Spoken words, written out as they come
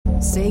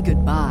Say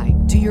goodbye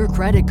to your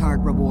credit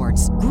card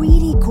rewards.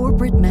 Greedy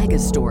corporate mega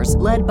stores,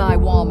 led by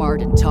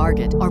Walmart and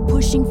Target, are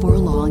pushing for a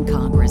law in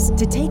Congress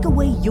to take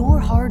away your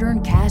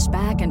hard-earned cash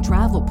back and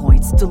travel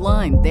points to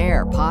line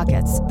their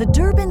pockets. The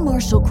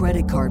Durbin-Marshall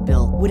credit card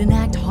bill would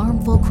enact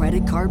harmful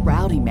credit card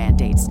routing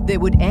mandates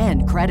that would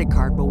end credit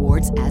card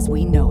rewards as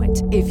we know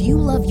it. If you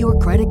love your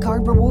credit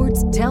card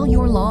rewards, tell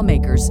your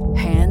lawmakers,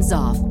 hands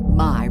off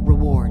my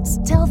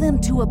rewards. Tell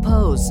them to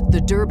oppose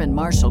the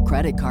Durbin-Marshall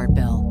credit card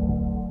bill.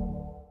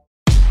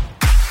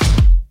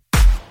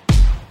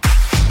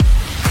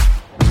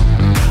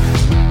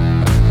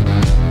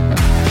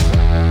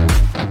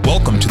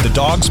 Welcome to the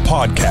Dogs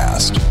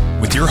Podcast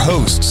with your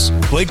hosts,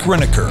 Blake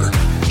Renaker,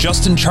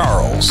 Justin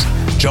Charles,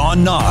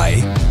 John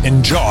Nye,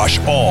 and Josh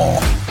All.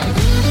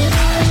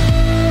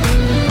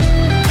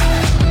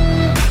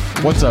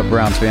 What's up,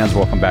 Browns fans?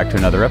 Welcome back to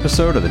another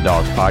episode of the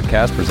Dogs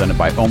Podcast presented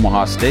by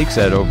Omaha Steaks.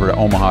 Head over to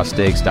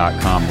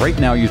omahasteaks.com. Right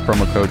now, use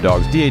promo code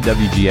DOGS,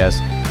 DAWGS,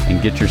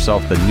 and get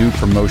yourself the new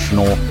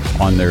promotional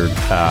on their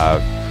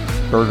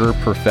Burger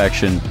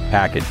Perfection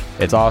package.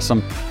 It's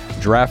awesome.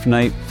 Draft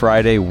night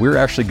Friday, we're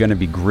actually going to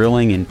be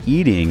grilling and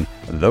eating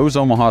those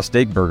Omaha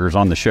steak burgers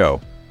on the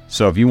show.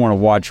 So if you want to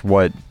watch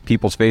what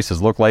people's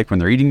faces look like when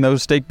they're eating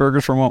those steak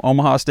burgers from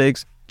Omaha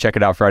Steaks, check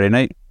it out Friday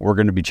night. We're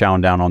going to be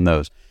chowing down on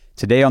those.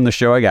 Today on the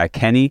show, I got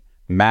Kenny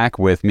Mack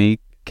with me.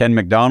 Ken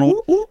McDonald,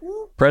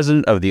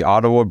 president of the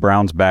Ottawa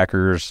Browns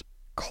Backers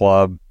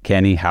Club.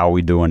 Kenny, how are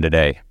we doing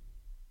today?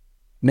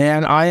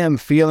 Man, I am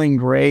feeling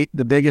great.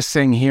 The biggest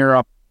thing here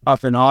up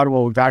in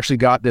Ottawa, we've actually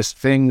got this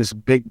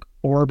big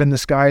orb in the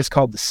sky. It's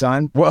called the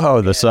sun.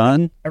 Whoa, the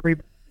sun?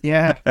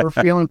 We're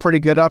feeling pretty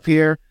good up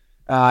here.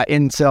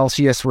 In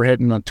Celsius, we're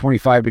hitting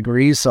 25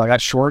 degrees, so I got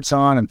shorts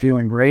on. I'm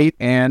feeling great,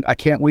 and I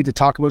can't wait to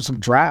talk about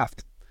some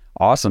draft.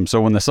 Awesome. So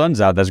when the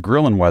sun's out, that's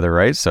grilling weather,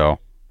 right? So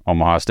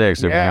Omaha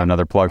Steaks, we have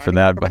another plug for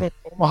that. But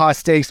Omaha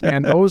Steaks,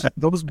 man,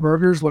 those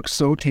burgers look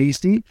so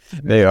tasty.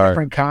 They are.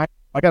 Different kind.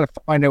 I got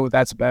to find out what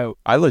that's about.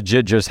 I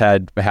legit just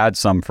had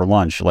some for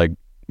lunch. Like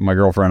my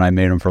girlfriend and I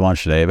made them for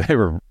lunch today. They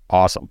were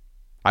awesome.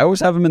 I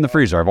always have them in the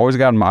freezer. I've always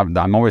got them.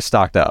 I'm always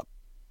stocked up.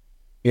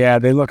 Yeah,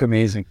 they look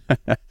amazing.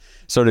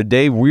 So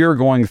today we are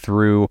going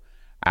through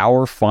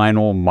our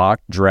final mock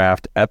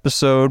draft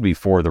episode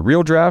before the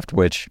real draft,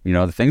 which,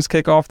 the things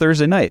kick off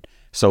Thursday night.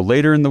 So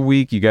later in the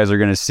week, you guys are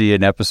going to see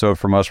an episode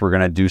from us. We're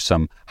going to do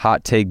some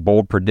hot take,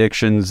 bold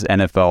predictions,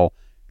 NFL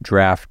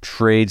draft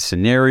trade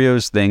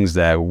scenarios, things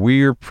that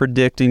we're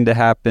predicting to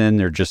happen.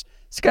 They're just,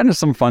 it's kind of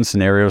some fun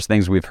scenarios,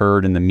 things we've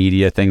heard in the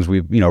media, things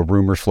we've,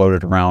 rumors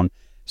floated around.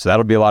 So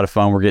that'll be a lot of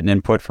fun. We're getting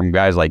input from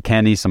guys like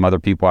Kenny, some other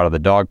people out of the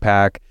dog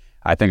pack.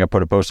 I think I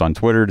put a post on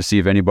Twitter to see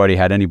if anybody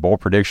had any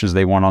bold predictions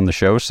they want on the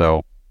show.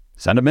 So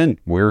send them in.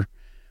 We're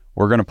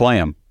going to play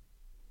them.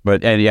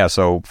 But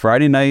so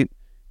Friday night,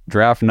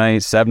 draft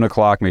night, 7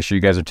 o'clock. Make sure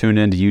you guys are tuned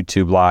in to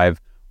YouTube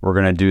Live. We're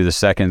going to do the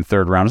second,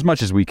 third round as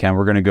much as we can.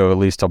 We're going to go at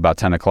least till about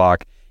 10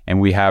 o'clock. And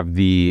we have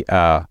the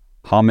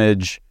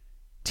homage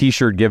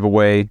t-shirt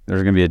giveaway.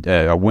 There's going to be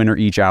a winner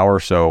each hour.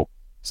 So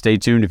stay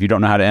tuned. If you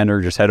don't know how to enter,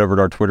 just head over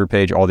to our Twitter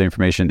page. All the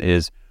information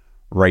is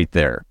right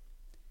there.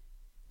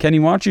 Kenny,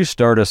 why don't you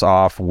start us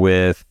off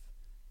with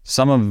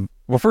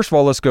first of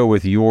all, let's go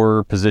with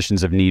your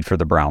positions of need for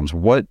the Browns.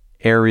 What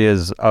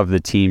areas of the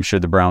team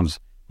should the Browns,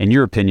 in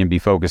your opinion, be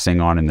focusing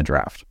on in the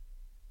draft?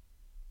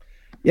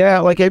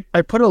 Yeah,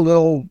 I put a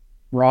little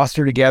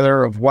roster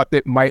together of what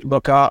it might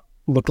look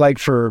like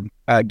for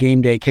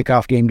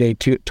kickoff game day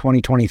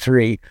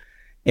 2023.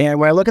 And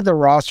when I look at the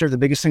roster, the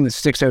biggest thing that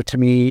sticks out to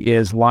me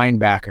is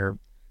linebacker.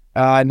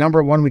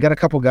 Number one, we got a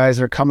couple guys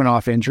that are coming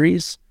off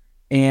injuries,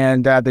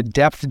 and the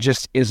depth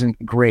just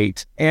isn't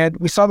great. And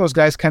we saw those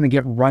guys kind of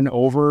get run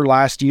over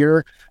last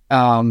year.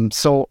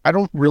 So I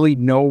don't really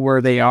know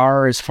where they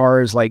are as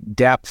far as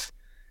depth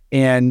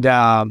and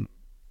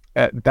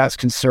that's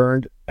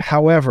concerned.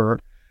 However,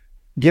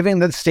 given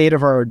the state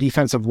of our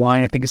defensive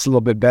line, I think it's a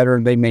little bit better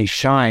and they may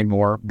shine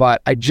more,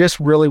 but I just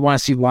really want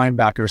to see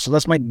linebackers. So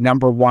that's my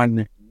number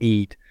one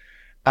need.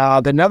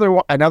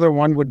 Another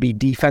one would be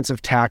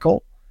defensive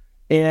tackle.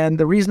 And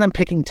the reason I'm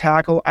picking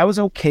tackle, I was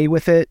okay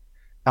with it.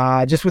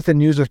 Just with the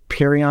news of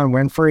Perrion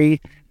Winfrey,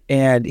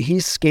 and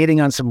he's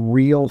skating on some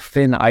real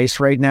thin ice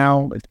right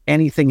now. If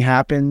anything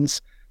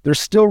happens, they're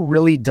still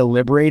really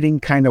deliberating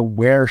kind of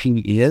where he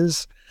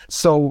is.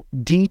 So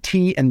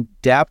DT and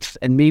depth,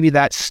 and maybe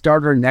that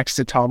starter next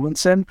to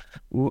Tomlinson,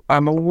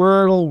 I'm a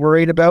little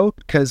worried about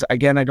because,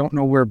 again, I don't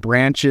know where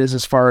Branch is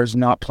as far as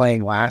not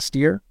playing last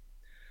year.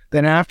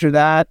 Then after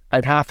that,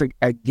 I'd have to,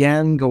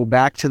 again, go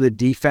back to the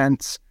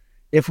defense.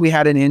 If we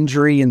had an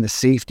injury in the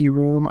safety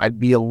room, I'd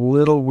be a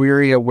little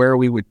weary of where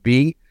we would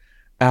be.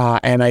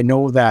 And I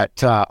know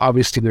that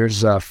obviously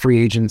there's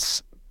free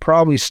agents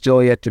probably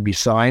still yet to be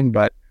signed,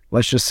 but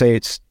let's just say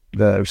it's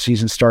the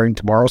season starting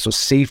tomorrow. So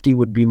safety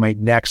would be my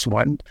next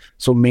one.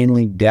 So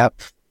mainly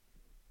depth.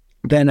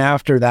 Then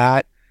after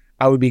that,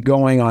 I would be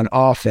going on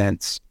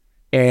offense.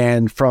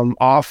 And from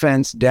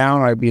offense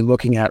down, I'd be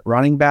looking at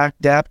running back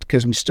depth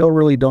because we still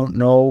really don't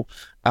know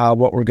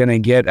what we're going to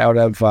get out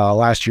of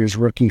last year's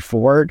rookie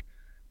Ford.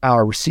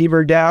 Our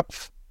receiver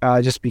depth,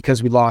 just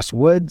because we lost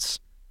Woods.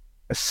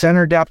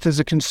 Center depth is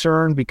a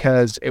concern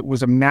because it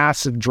was a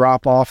massive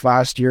drop-off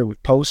last year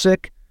with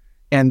Posick,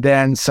 and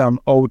then some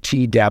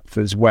OT depth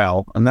as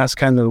well. And that's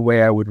kind of the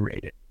way I would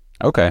rate it.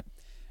 Okay,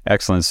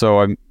 excellent.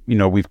 So,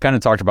 we've kind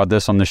of talked about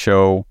this on the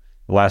show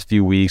the last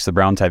few weeks. The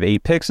Browns have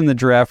 8 picks in the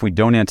draft. We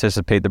don't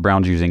anticipate the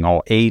Browns using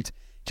all 8,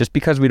 just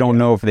because we don't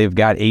know if they've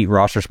got 8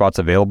 roster spots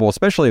available,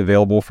 especially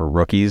available for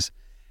rookies.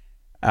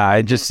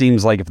 It just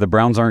seems like if the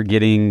Browns aren't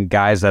getting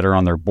guys that are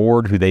on their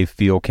board who they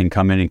feel can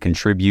come in and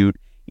contribute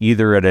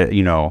either at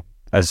a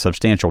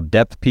substantial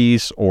depth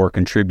piece or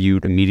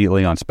contribute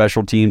immediately on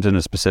special teams in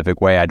a specific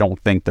way, I don't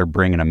think they're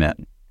bringing them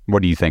in.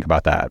 What do you think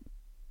about that?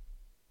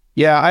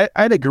 Yeah,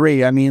 I'd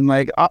agree. I mean,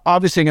 like,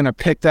 obviously going to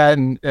pick that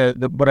and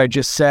what I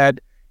just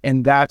said,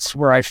 and that's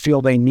where I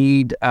feel they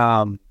need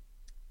some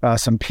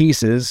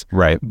pieces.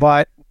 Right.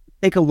 But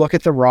take a look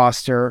at the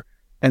roster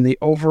and the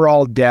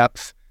overall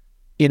depth.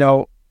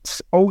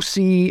 OC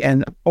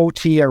and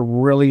OT are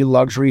really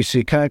luxury, so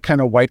you kind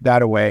of wipe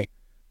that away,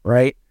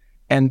 right?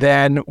 And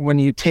then when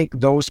you take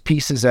those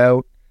pieces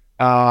out,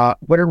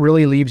 what it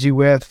really leaves you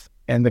with,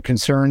 and the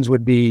concerns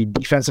would be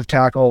defensive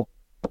tackle,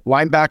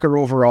 linebacker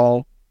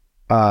overall,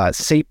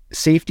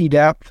 safety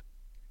depth,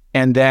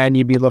 and then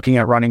you'd be looking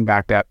at running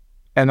back depth,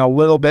 and a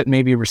little bit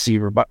maybe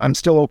receiver, but I'm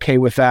still okay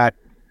with that.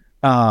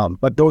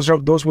 But those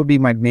would be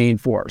my main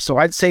 4. So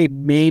I'd say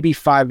maybe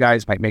 5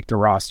 guys might make the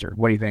roster.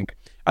 What do you think?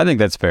 I think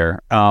that's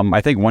fair.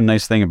 I think one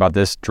nice thing about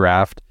this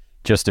draft,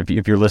 just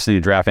if you're listening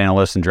to draft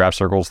analysts and draft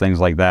circles, things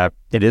like that,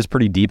 it is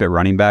pretty deep at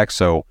running back.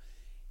 So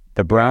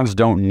the Browns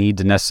don't need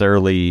to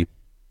necessarily,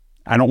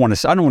 I don't want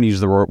to use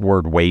the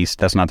word waste.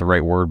 That's not the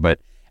right word, but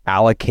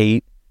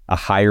allocate a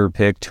higher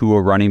pick to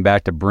a running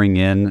back to bring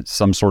in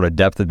some sort of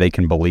depth that they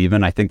can believe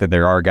in. I think that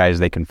there are guys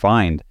they can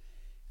find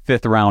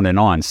 5th round and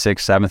on, 6th,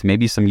 7th,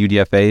 maybe some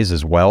UDFAs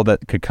as well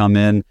that could come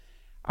in.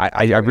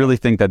 I really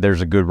think that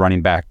there's a good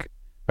running back,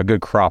 a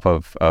good crop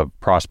of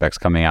prospects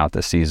coming out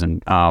this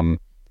season.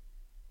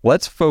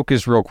 Let's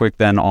focus real quick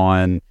then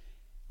on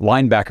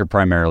linebacker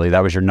primarily.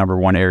 That was your number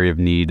 1 area of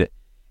need.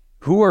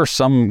 Who are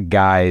some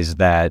guys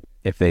that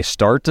if they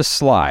start to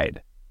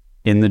slide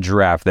in the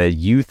draft that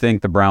you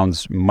think the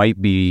Browns might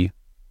be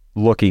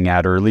looking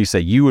at, or at least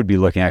that you would be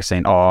looking at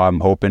saying, oh, I'm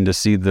hoping to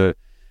see the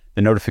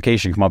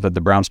notification come up that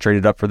the Browns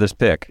traded up for this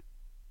pick?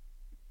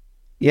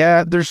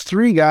 Yeah, there's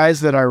 3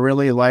 guys that I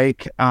really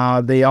like.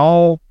 They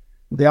all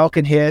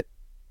can hit.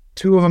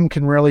 2 of them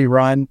can really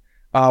run.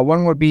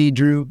 One would be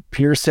Drew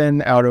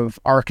Pearson out of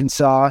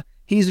Arkansas.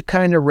 He's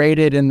kind of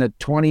rated in the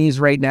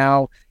 20s right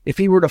now. If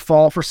he were to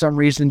fall for some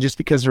reason just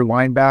because they're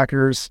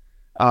linebackers,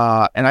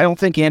 and I don't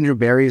think Andrew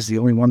Berry is the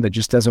only one that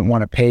just doesn't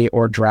want to pay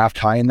or draft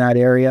high in that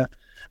area,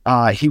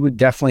 he would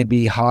definitely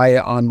be high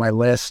on my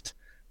list.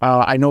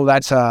 I know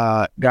that's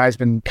a guy's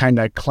been kind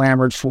of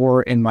clamored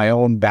for in my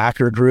own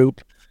backer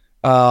group.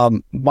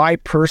 My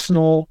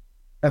personal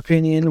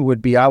opinion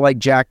would be I like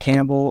Jack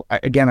Campbell.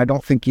 Again, I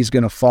don't think he's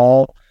going to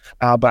fall,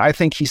 but I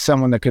think he's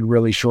someone that could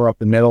really shore up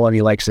the middle, and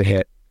he likes to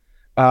hit.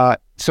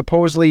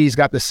 Supposedly he's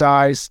got the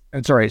size.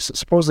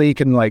 Supposedly he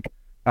can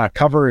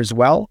cover as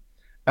well,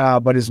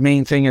 but his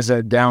main thing is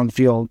a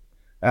downfield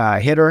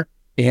hitter,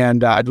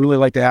 and I'd really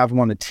like to have him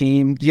on the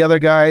team. The other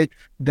guy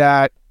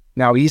that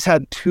now he's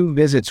had 2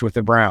 visits with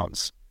the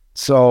Browns,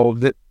 so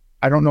that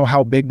I don't know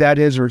how big that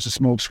is or it's a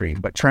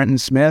smokescreen, but Trenton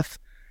Smith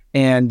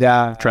and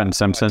Trenton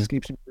Simpson.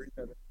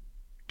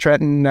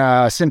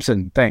 Trenton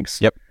Simpson,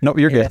 thanks. Yep. No,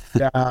 you're good.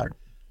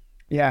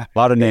 Yeah. A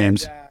lot of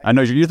names. I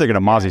know you're thinking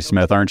of Mozzie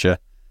Smith, aren't you?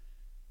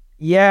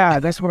 Yeah,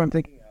 that's what I'm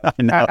thinking of.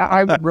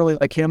 I would really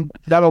like him.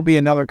 That'll be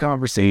another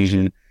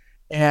conversation.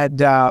 And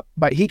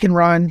but he can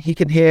run, he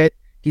can hit,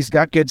 he's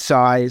got good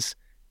size,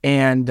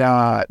 and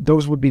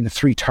those would be the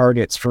 3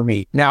 targets for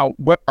me. Now,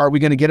 what are we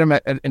going to get him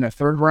in a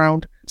 3rd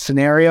round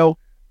scenario?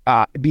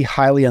 It'd be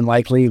highly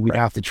unlikely. We'd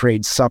have to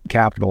trade some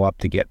capital up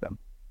to get them.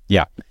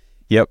 Yeah.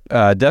 Yep.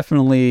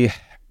 Definitely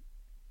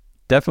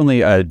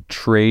a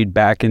trade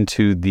back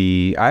into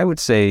the, I would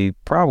say,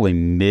 probably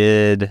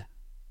mid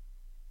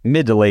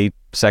to late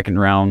 2nd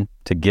round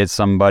to get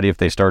somebody if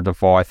they start to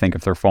fall. I think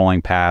if they're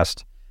falling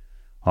past,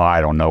 I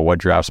don't know what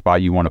draft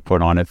spot you want to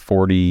put on it,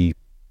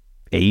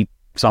 48,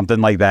 something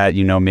like that.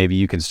 Maybe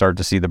you can start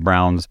to see the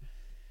Browns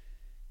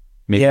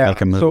make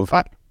a move.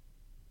 So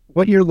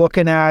what you're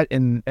looking at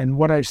and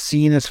what I've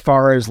seen as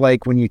far as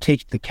when you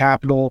take the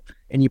capital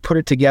and you put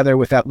it together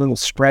with that little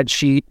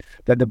spreadsheet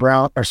that the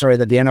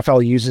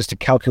NFL uses to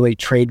calculate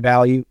trade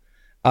value,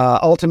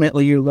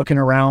 ultimately you're looking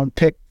around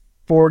pick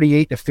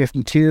 48 to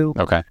 52.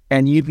 Okay.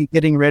 And you'd be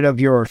getting rid of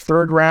your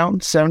 3rd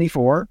round,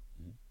 74.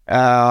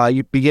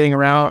 You'd be getting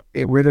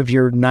rid of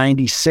your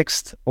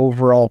 96th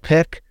overall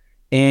pick,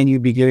 and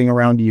you'd be getting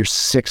around to your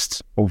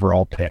 6th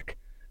overall pick.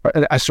 Your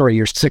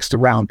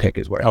 6th round pick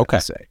is what I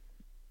would say.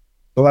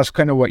 So that's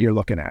kind of what you're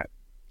looking at.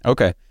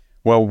 Okay.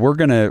 Well, we're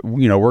going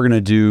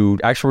to do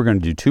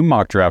 2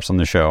 mock drafts on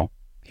the show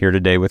here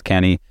today with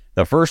Kenny.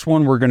 The first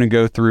one we're going to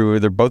go through,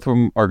 both of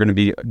them are going to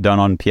be done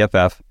on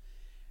PFF.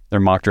 their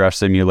mock draft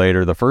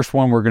simulator. The first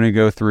one, we're going to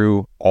go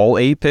through all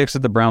 8 picks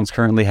that the Browns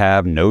currently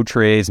have, no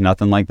trades,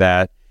 nothing like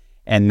that.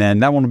 And then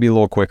that one will be a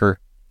little quicker.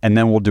 And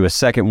then we'll do a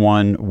second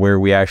one where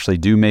we actually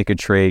do make a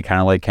trade,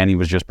 kind of like Kenny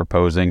was just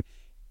proposing.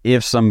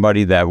 If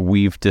somebody that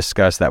we've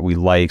discussed that we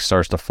like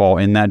starts to fall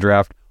in that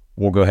draft,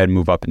 we'll go ahead and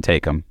move up and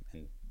take them.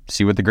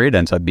 See what the grade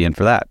ends up being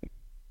for that.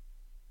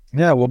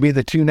 Yeah, we'll be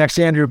the 2 next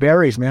Andrew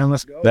Berries, man.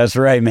 Let's go. That's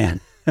right,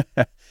 man.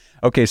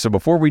 Okay, so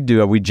before we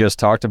do it, we just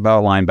talked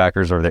about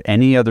linebackers. Are there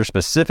any other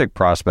specific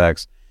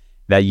prospects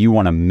that you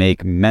want to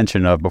make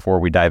mention of before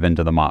we dive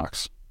into the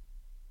mocks?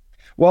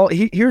 Well,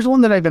 here's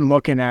one that I've been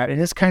looking at, and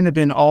it's kind of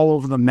been all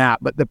over the map,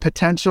 but the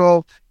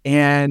potential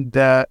and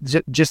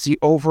just the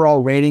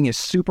overall rating is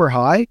super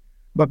high,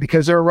 but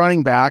because they're a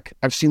running back,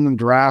 I've seen them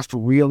draft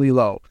really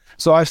low.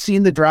 So I've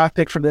seen the draft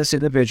pick for this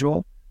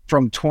individual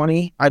from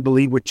 20, I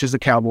believe, which is the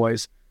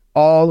Cowboys,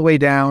 all the way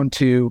down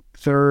to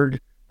 3rd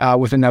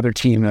with another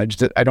team.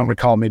 I don't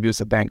recall, maybe it was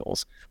the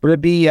Bengals. Would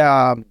it be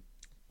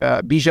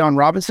Bijan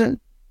Robinson?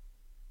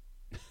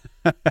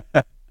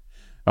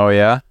 Oh,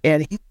 yeah?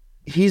 And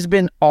he's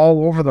been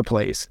all over the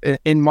place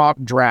in mock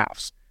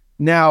drafts.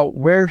 Now,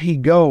 where he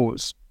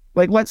goes,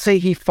 like let's say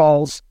he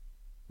falls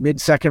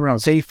mid-second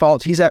round. Say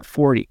he's at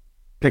 40,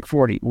 pick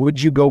 40.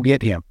 Would you go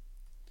get him?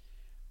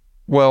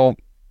 Well,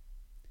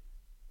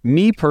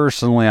 me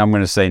personally, I'm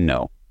going to say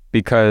no,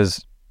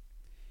 because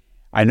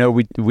I know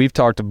we've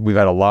had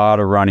a lot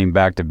of running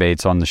back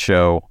debates on the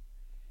show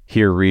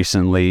here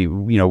recently.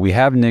 We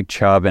have Nick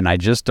Chubb, and I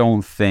just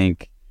don't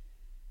think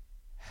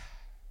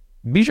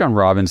Bijan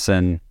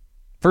Robinson,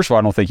 first of all,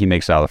 I don't think he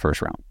makes it out of the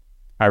first round.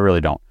 I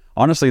really don't.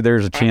 Honestly,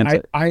 there's a chance.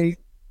 I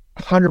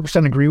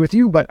 100% agree with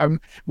you, but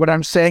what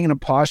I'm saying and I'm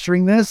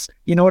posturing this,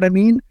 you know what I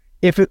mean?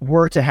 If it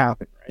were to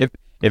happen. Right?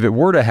 If it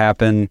were to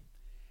happen,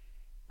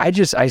 I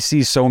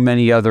see so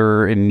many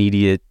other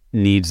immediate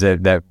needs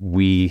that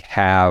we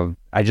have.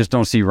 I just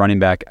don't see running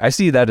back. I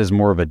see that as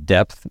more of a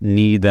depth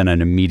need than an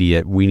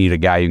immediate, we need a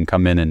guy who can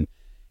come in and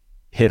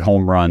hit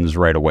home runs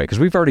right away, because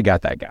we've already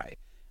got that guy.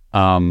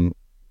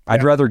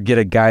 I'd rather get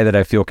a guy that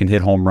I feel can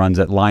hit home runs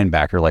at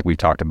linebacker like we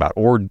talked about,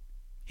 or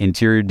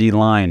interior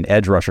D-line,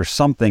 edge rusher,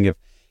 something.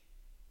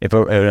 If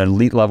an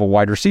elite level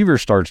wide receiver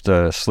starts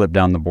to slip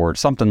down the board,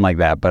 something like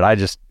that. But I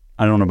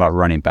don't know about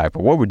running back.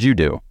 But what would you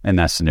do in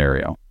that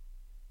scenario?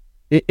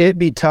 It'd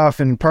be tough.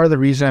 And part of the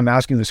reason I'm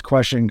asking this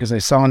question, because I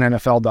saw on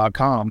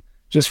NFL.com,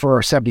 just for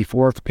our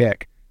 74th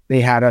pick,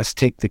 they had us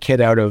take the kid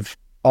out of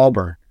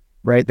Auburn,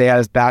 right? They had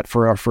us bat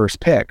for our first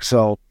pick.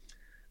 So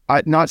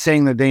I'm not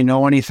saying that they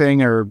know anything,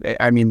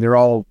 they're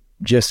all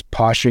just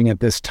posturing at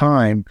this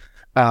time.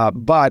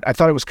 But I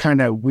thought it was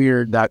kind of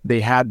weird that they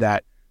had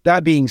that.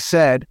 That being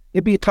said,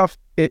 it'd be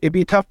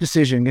a tough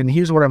decision. And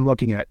here's what I'm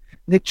looking at.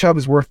 Nick Chubb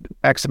is worth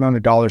X amount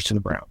of dollars to the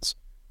Browns,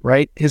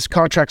 right? His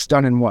contract's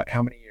done in what?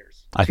 How many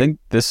years? I think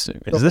is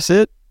this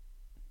it?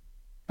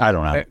 I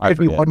don't know. It could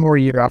be one more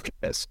year after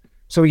this.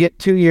 So we get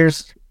 2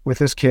 years with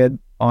this kid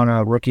on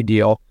a rookie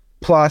deal,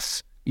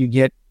 plus you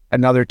get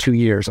another 2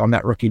 years on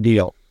that rookie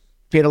deal.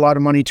 Paid a lot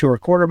of money to our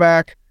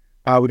quarterback.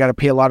 We got to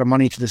pay a lot of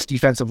money to this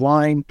defensive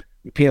line.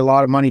 We pay a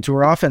lot of money to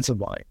our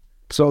offensive line.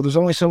 So there's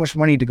only so much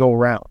money to go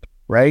around,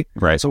 right?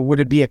 Right. So would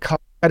it be a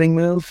cutting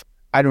move?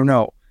 I don't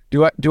know.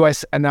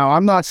 And now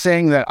I'm not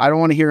saying that I don't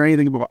want to hear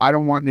anything about, I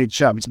don't want Nick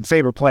Chubb. He's my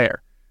favorite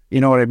player.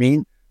 You know what I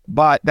mean?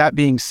 But that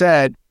being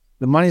said,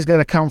 the money's going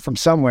to come from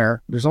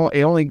somewhere.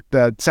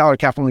 The salary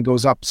cap only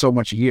goes up so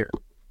much a year.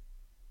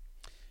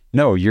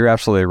 No, you're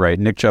absolutely right.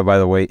 Nick Chubb, by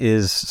the way,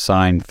 is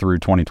signed through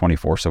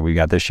 2024. So we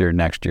got this year,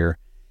 next year.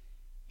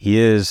 He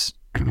is,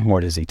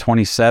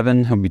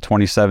 27? He'll be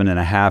 27 and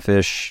a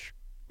half-ish.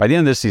 By the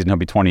end of this season, he'll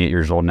be 28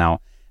 years old. Now,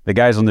 the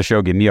guys on the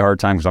show give me a hard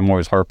time because I'm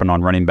always harping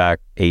on running back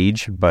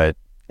age, but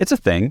it's a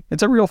thing.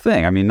 It's a real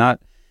thing.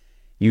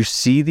 You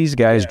see these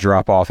guys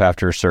drop off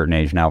after a certain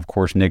age. Now, of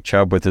course, Nick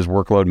Chubb with his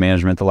workload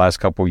management the last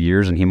couple of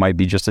years, and he might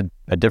be just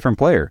a different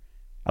player.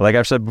 Like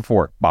I've said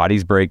before,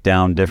 bodies break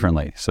down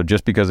differently. So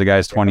just because a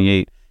guy's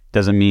 28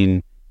 doesn't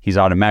mean he's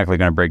automatically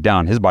going to break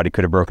down. His body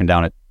could have broken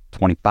down at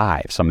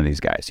 25, some of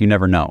these guys. You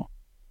never know.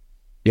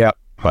 Yeah,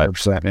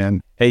 100%, man.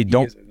 Hey,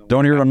 don't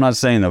hear what I'm not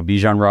saying, though.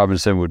 Bijan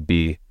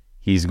Robinson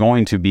he's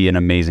going to be an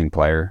amazing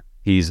player.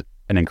 He's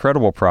an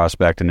incredible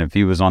prospect, and if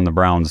he was on the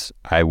Browns,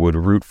 I would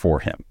root for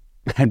him.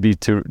 I'd be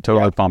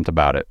totally pumped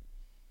about it.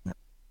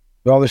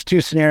 Well, there's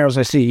 2 scenarios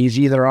I see. He's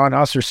either on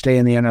us or stay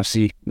in the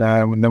NFC.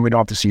 And then we don't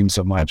have to see him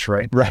so much,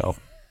 right? Right. So.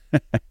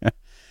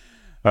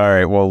 All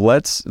right. Well,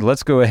 let's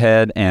go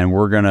ahead and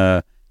we're going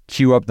to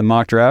queue up the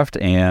mock draft.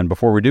 And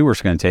before we do, we're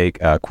just going to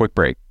take a quick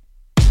break.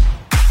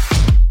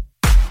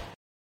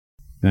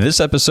 This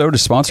episode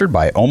is sponsored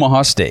by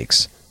Omaha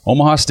Steaks.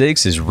 Omaha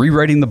Steaks is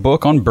rewriting the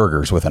book on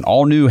burgers with an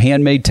all-new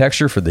handmade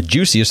texture for the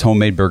juiciest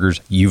homemade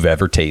burgers you've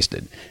ever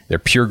tasted. Their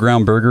pure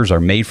ground burgers are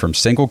made from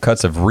single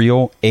cuts of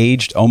real,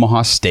 aged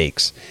Omaha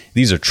steaks.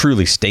 These are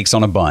truly steaks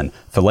on a bun.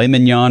 Filet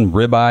mignon,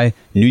 ribeye,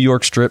 New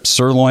York strip,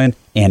 sirloin,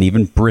 and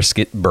even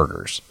brisket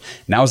burgers.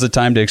 Now is the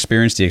time to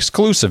experience the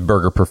exclusive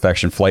Burger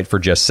Perfection flight for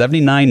just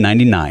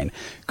 $79.99.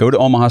 Go to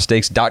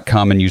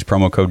omahasteaks.com and use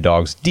promo code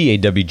DAWGS,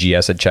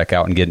 DAWGS at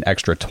checkout and get an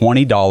extra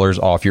 $20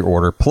 off your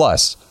order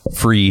plus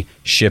free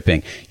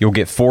shipping. You'll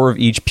get 4 of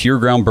each pure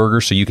ground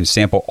burger so you can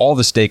sample all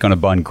the steak on a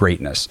bun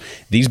greatness.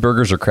 These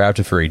burgers are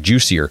crafted for a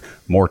juicier,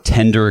 more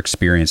tender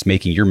experience,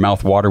 making your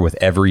mouth water with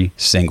every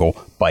single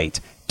bite.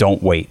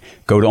 Don't wait.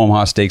 Go to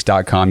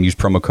omahasteaks.com, use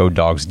promo code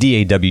DAWGS,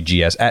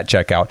 DAWGS at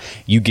checkout.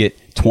 You get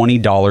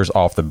 $20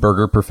 off the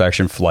Burger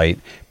Perfection flight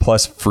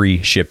plus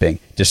free shipping.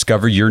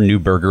 Discover your new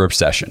burger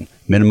obsession.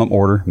 Minimum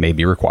order may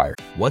be required.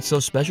 What's so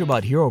special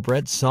about Hero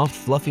Bread's soft,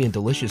 fluffy, and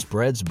delicious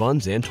breads,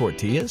 buns, and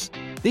tortillas?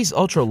 These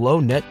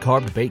ultra-low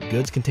net-carb baked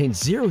goods contain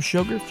zero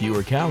sugar,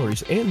 fewer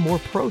calories, and more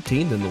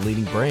protein than the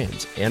leading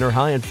brands, and are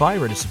high in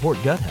fiber to support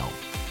gut health.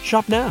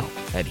 Shop now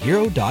at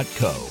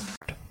hero.co.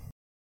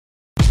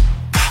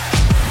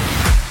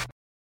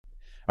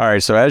 All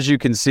right, so as you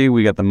can see,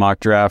 we got the mock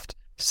draft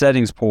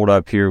settings pulled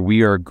up here.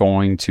 We are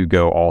going to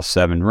go all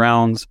 7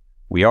 rounds.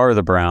 We are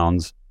the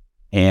Browns,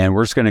 and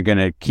we're just going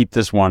to keep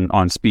this one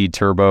on speed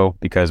turbo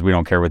because we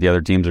don't care what the other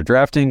teams are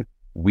drafting.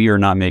 We are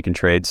not making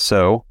trades,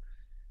 so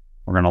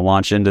we're going to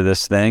launch into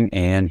this thing,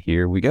 and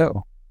here we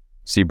go.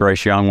 See,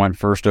 Bryce Young went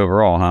first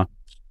overall, huh?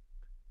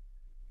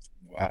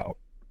 Wow.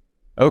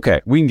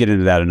 Okay, we can get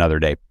into that another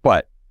day,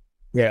 but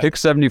Yeah. pick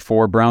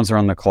 74, Browns are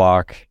on the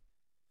clock.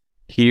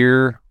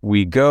 Here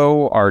we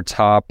go. Our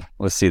top,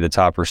 let's see, the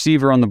top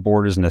receiver on the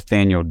board is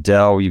Nathaniel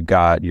Dell. You've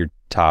got your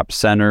top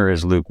center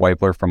is Luke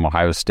Weipler from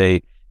Ohio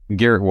State.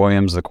 Garrett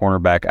Williams, the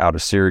cornerback out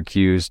of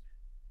Syracuse.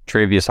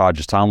 Travius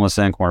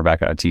Hodges-Tomlinson,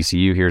 cornerback out of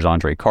TCU. Here's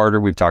Andre Carter.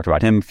 We've talked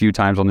about him a few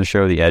times on the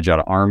show, the edge out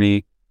of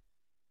Army.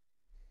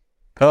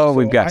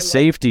 We've got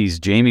safeties,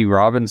 Jamie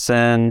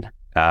Robinson.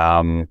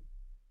 Who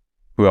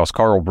else?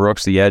 Carl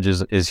Brooks, the edge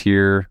is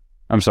here.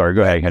 I'm sorry,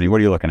 go ahead, honey. What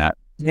are you looking at?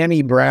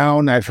 Danny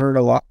Brown, I've heard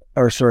a lot.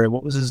 Or sorry,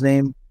 what was his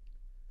name?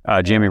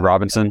 Jamie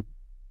Robinson,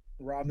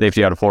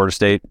 safety out of Florida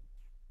State.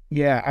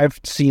 Yeah, I've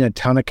seen a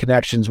ton of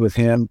connections with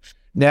him.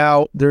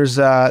 Now, there's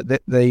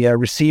the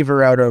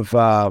receiver out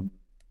of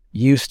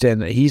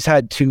Houston. He's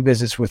had 2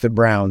 visits with the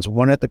Browns,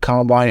 one at the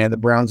Combine, and the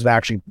Browns have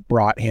actually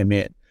brought him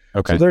in.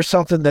 Okay. So there's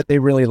something that they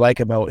really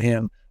like about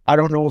him. I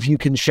don't know if you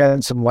can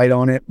shed some light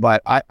on it,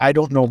 but I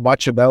don't know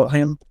much about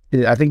him.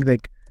 I think they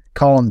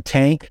call him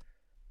Tank,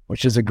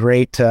 which is a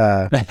great...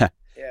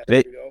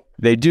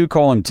 They do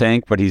call him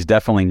Tank, but he's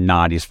definitely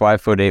not. He's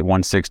 5'8",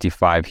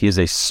 165. He is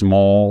a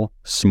small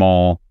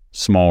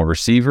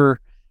receiver.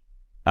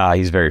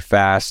 He's very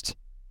fast.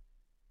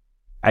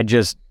 I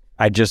just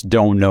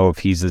don't know if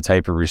he's the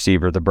type of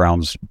receiver the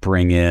Browns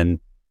bring in.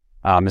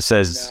 It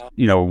says,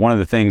 one of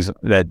the things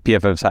that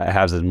PFF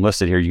has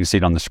listed here, you can see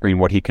it on the screen,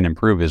 what he can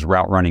improve is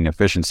route running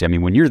efficiency. I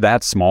mean, when you're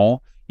that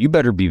small, you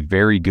better be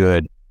very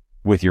good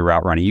with your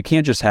route running. You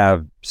can't just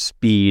have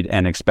speed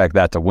and expect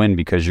that to win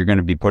because you're going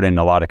to be put in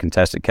a lot of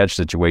contested catch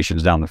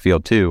situations down the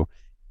field too.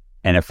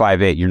 And at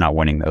 5'8", you're not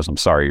winning those. I'm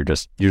sorry. You're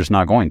just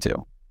not going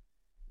to.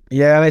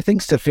 Yeah, and I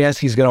think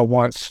Stefanski's going to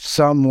want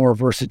some more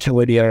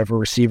versatility out of a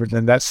receiver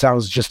than that.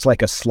 Sounds just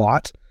like a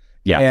slot.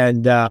 Yeah.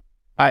 And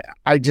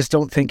I just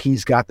don't think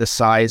he's got the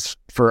size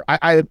for,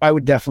 I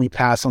would definitely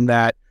pass on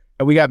that.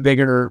 We got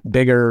bigger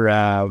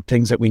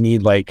things that we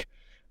need, like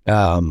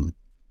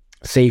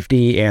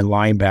safety and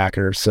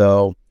linebacker.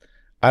 So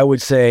I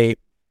would say,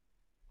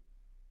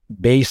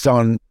 based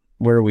on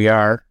where we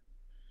are,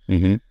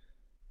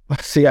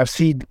 let's see, I've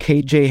seen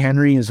KJ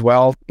Henry as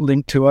well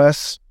linked to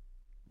us,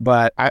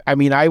 but I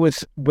mean, I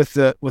was with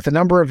the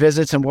number of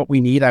visits and what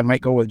we need, I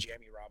might go with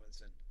Jamie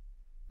Robinson.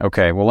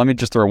 Okay, well, let me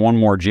just throw one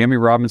more. Jamie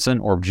Robinson,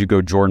 or would you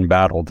go Jordan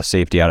Battle, the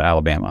safety out of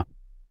Alabama?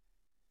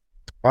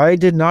 I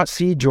did not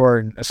see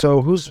Jordan.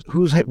 So who's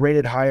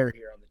rated higher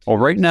here on the team? Well,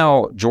 right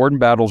now, Jordan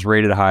Battle's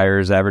rated higher.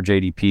 His average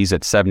ADP's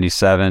at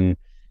 77.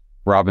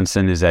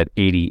 Robinson is at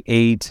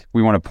 88.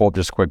 We want to pull up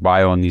just a quick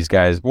bio on these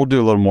guys. We'll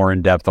do a little more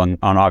in depth on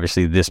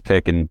obviously this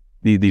pick and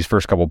these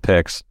first couple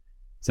picks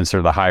since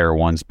they're the higher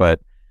ones.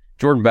 But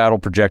Jordan Battle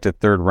projected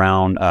 3rd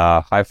round,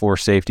 high floor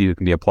safety who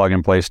can be a plug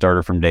and play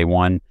starter from day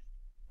one.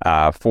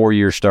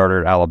 4-year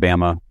starter at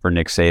Alabama for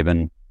Nick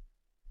Saban.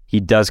 He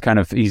does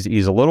he's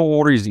a little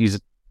older. He's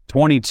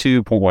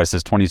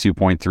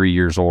 22.3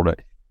 years old.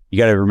 You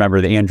got to remember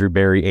the Andrew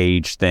Berry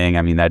age thing.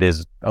 I mean, that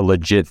is a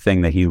legit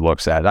thing that he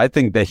looks at. I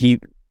think that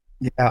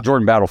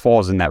Jordan Battle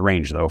falls in that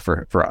range though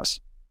for us.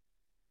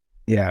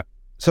 Yeah.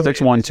 So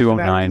 6'1",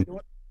 209.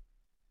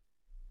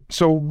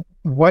 So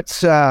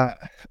what's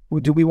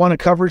do we want to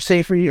cover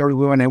safety or do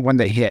we want one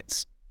that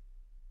hits?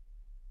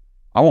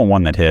 I want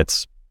one that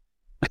hits.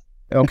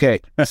 Okay.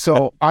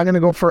 So I'm going to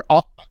go for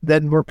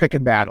then we're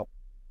picking Battle.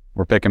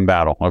 We're picking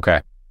Battle.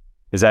 Okay.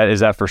 Is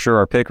that for sure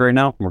our pick right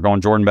now? We're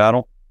going Jordan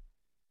Battle?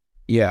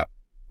 Yeah.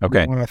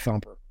 Okay. I want a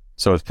thumper.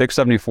 So it's pick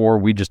 74.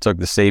 We just took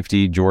the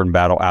safety, Jordan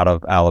Battle, out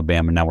of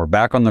Alabama. Now we're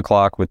back on the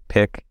clock with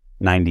pick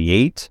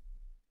 98.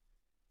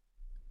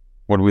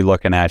 What are we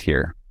looking at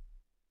here?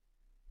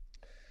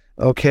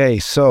 Okay,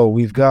 so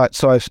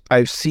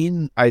I've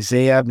seen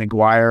Isaiah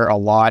McGuire a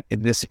lot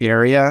in this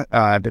area.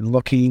 I've been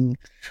looking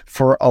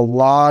for a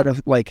lot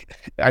of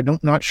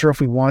not sure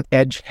if we want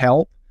edge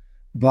help,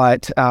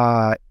 but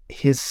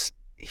he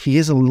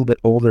is a little bit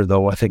older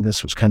though. I think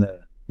this was kind of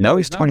No,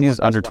 he's 20. He's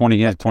under 20.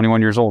 Yeah,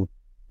 21 years old.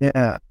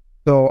 yeah.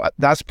 So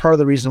that's part of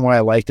the reason why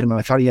I liked him.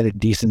 I thought he had a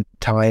decent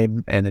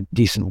time and a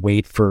decent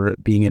weight for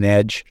being an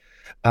edge.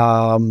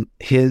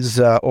 His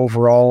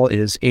overall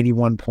is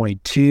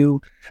 81.2.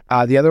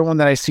 The other one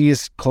that I see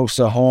is close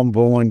to home,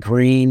 Bowling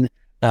Green.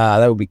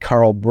 That would be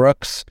Carl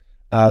Brooks.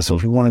 So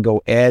if we want to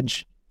go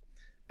edge,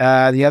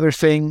 the other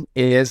thing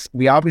is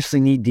we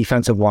obviously need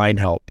defensive line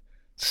help.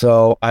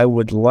 So I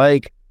would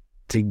like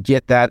to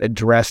get that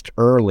addressed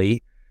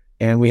early.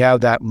 And we have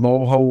that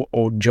Moho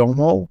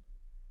Ojomo.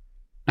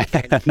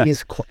 And he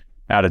is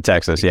out of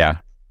Texas. Yeah.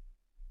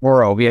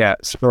 Moro.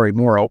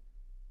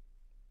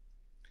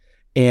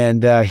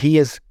 And he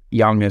is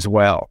young as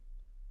well.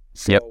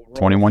 So yep,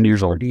 21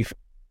 years old.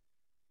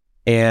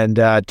 And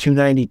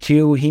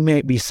 292, he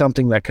may be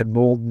something that could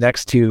mold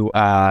next to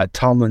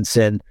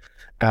Tomlinson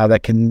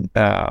that can,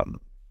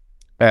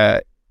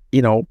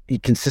 he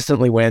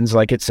consistently wins,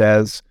 like it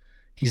says.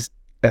 He's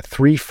a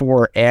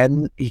 3-4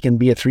 end. He can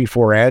be a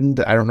 3-4 end.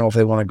 I don't know if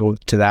they want to go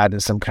to that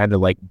as some kind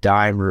of like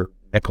dime or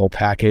nickel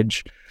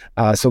package.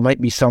 So it might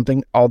be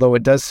something, although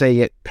it does say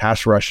it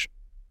pass rush.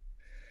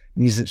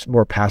 Needs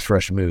more pass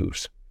rush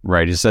moves.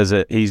 Right. It says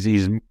that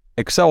he's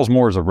excels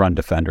more as a run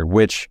defender,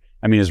 which,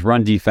 I mean, his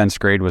run defense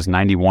grade was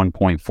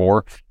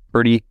 91.4,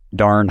 pretty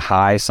darn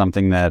high,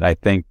 something that I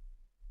think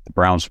the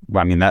Browns,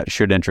 that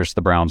should interest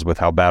the Browns with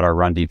how bad our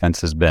run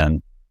defense has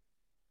been.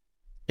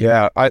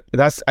 Yeah, I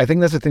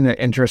think that's the thing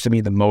that interested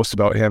me the most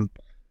about him.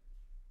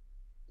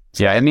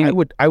 So yeah, I mean,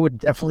 I would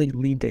definitely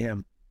lean to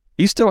him.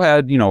 He still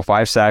had,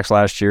 5 sacks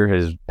last year.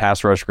 His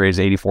pass rush grade is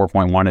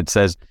 84.1. It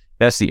says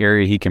that's the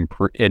area he can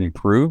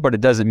improve, but it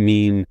doesn't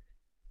mean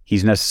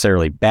he's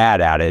necessarily bad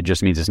at it. It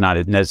just means it's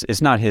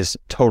not his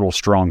total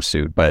strong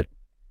suit. But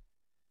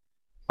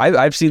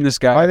I've seen this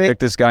guy, pick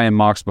this guy in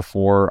mocks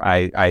before.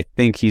 I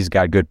think he's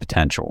got good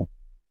potential.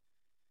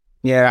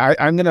 Yeah,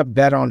 I'm going to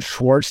bet on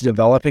Schwartz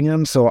developing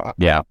him. So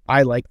yeah,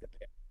 I like the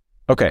pick.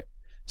 Okay,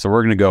 so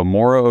we're going to go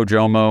Moro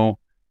Ojomo,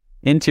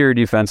 interior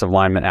defensive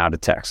lineman out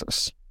of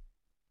Texas.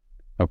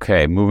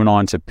 Okay, moving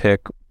on to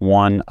pick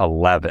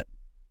 111.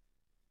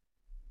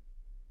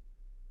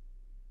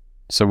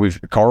 So we've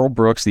Carl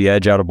Brooks, the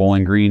edge out of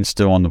Bowling Green,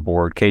 still on the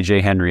board.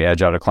 KJ Henry,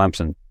 edge out of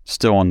Clemson,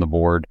 still on the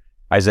board.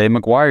 Isaiah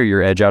McGuire,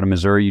 your edge out of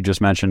Missouri, you just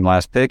mentioned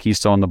last pick. He's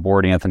still on the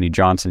board. Anthony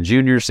Johnson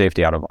Jr.,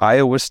 safety out of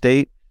Iowa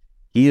State.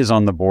 He is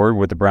on the board.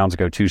 Would the Browns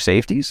go 2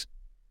 safeties?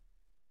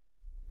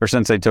 Or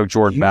since they took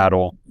Jordan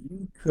Battle?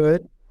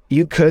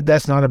 You could.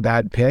 That's not a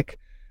bad pick.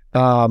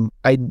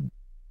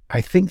 I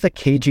think that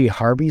KJ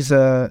Harvey's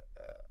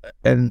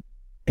an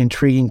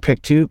intriguing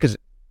pick too, because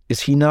is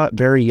he not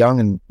very young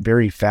and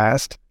very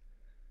fast?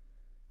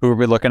 Who are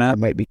we looking at? It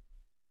might be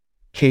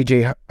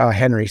KJ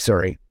Henry.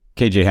 Sorry,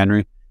 KJ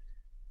Henry.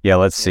 Yeah,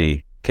 let's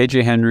see.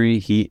 KJ Henry.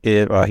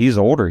 He's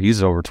older.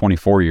 He's over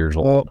 24 years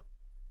old. Well,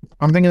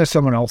 I'm thinking of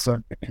someone else.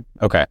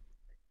 Okay.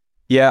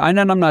 Yeah, and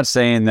I'm not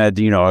saying that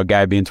a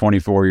guy being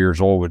 24 years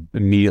old would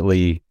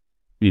immediately,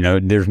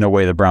 there's no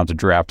way the Browns would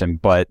draft him,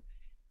 but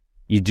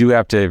you do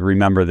have to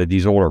remember that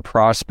these older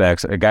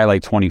prospects, a guy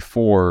like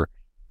 24,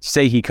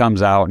 say he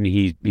comes out and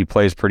he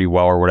plays pretty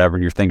well or whatever,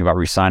 and you're thinking about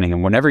re-signing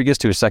him, whenever he gets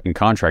to his second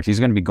contract, he's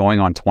going to be going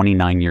on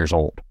 29 years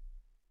old.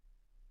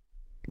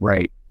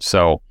 Right.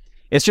 So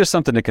it's just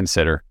something to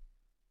consider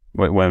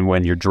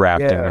when you're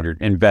drafting, when you're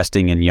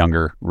investing in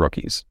younger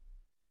rookies.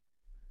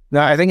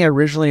 Now, I think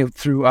originally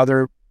through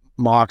other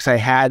mocks, I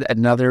had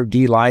another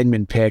D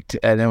lineman picked,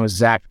 and it was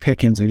Zach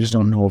Pickens. I just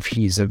don't know if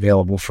he's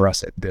available for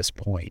us at this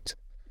point.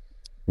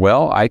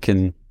 Well, I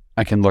can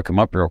look him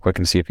up real quick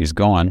and see if he's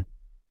gone.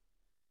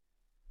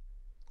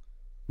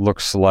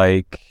 Looks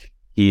like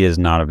he is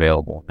not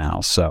available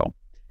now. So,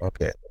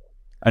 okay.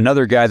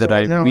 Another guy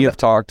that we have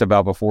talked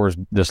about before is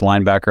this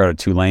linebacker out of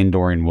Tulane,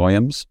 Dorian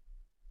Williams.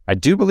 I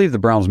do believe the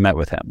Browns met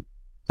with him.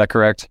 Is that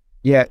correct?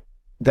 Yeah,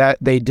 that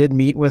they did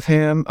meet with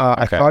him.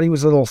 I thought he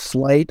was a little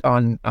slight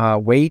on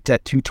weight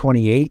at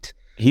 228.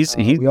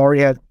 We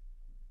already had.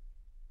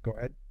 Go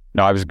ahead.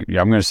 No, I'm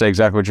going to say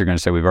exactly what you're going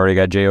to say. We've already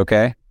got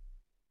JOK.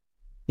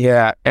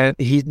 Yeah, and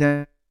he's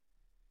now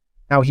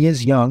he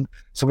is young,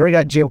 so we already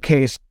got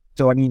JOK.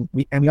 So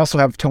we also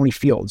have Tony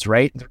Fields,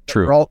 right?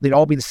 True. They'd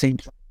all be the same.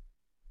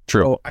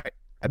 True. So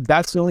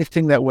that's the only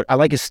thing that I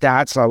like his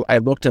stats. So I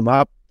looked him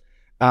up.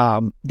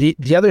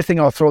 The other thing,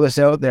 I'll throw this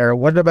out there.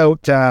 What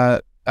about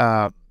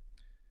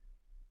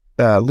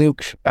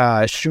Luke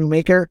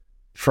Shoemaker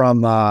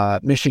from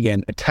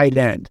Michigan, a tight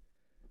end?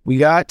 We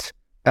got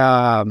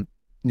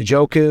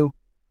Njoku,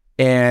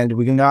 and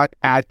we got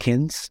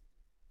Atkins,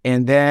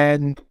 and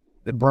then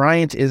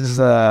Bryant is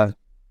a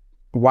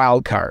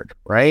wild card,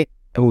 right?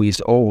 Oh,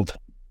 he's old.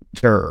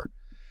 Sure.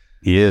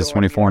 He is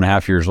 24 and a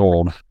half years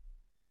old.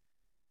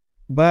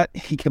 But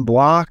he can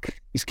block.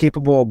 He's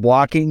capable of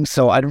blocking.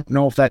 So I don't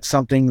know if that's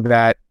something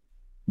that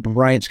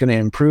Bryant's going to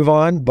improve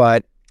on,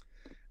 but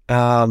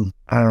I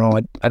don't know.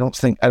 I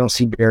don't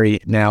see Barry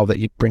now that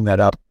you bring that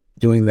up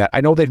doing that.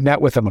 I know they've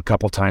met with him a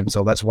couple times,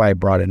 so that's why I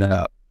brought it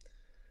up.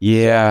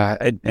 Yeah,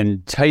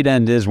 and tight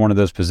end is one of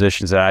those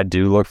positions that I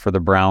do look for the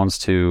Browns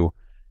to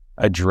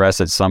address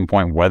at some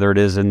point, whether it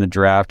is in the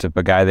draft, if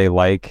a guy they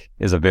like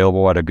is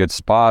available at a good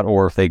spot,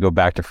 or if they go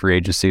back to free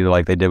agency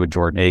like they did with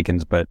Jordan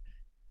Akins. But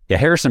yeah,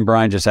 Harrison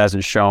Bryant just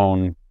hasn't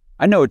shown.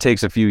 I know it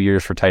takes a few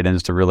years for tight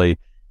ends to really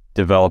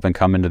develop and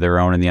come into their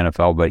own in the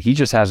NFL, but he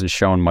just hasn't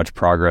shown much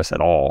progress at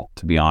all,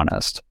 to be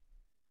honest.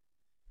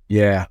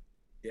 Yeah.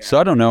 So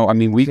I don't know. I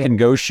mean, we can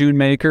go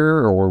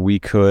Shoemaker, or we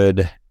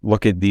could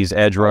look at these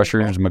edge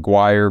rushers,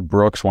 McGuire,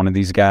 Brooks, one of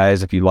these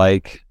guys, if you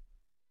like.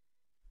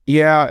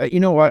 Yeah, you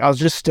know what? I'll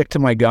just stick to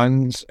my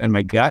guns and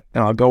my gut,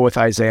 and I'll go with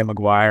Isaiah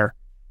McGuire.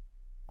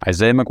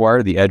 Isaiah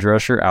McGuire, the edge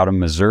rusher out of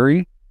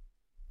Missouri.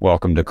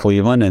 Welcome to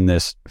Cleveland in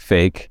this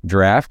fake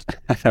draft.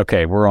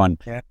 Okay, we're on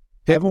pick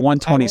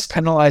 120.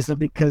 Penalize them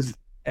because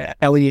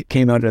Elliott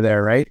came out of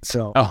there, right?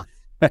 So,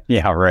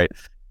 yeah, right.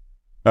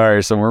 All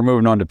right, so we're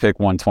moving on to pick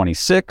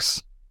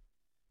 126.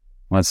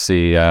 Let's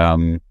see. Now,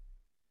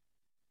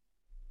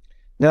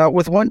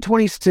 with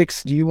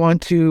 126, do you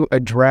want to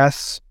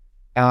address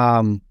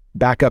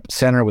backup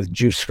center with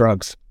Juice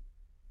Scruggs?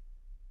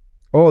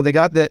 Oh, they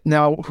got that.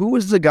 Now, who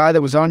was the guy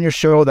that was on your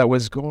show that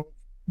was going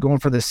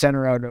for the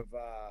center out of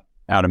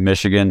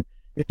Michigan?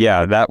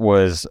 Yeah, that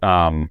was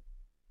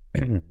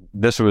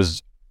this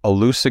was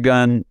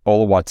Olusegun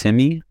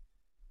Oluwatimi.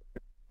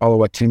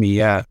 Oluwatimi,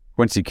 yeah.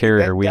 Quincy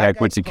Carrier. We had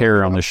Quincy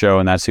Carrier on the show,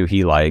 and that's who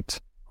he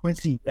liked.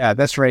 Quincy, yeah,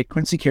 that's right.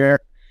 Quincy Carrier.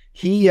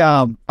 He,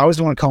 I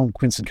always want to call him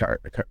Quincy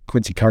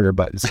Carter,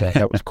 but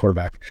that was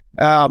quarterback.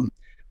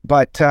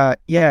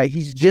 Yeah,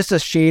 he's just a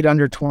shade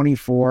under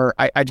 24.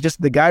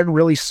 The guy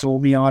really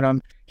sold me on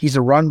him. He's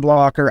a run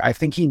blocker. I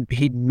think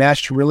he'd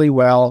meshed really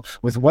well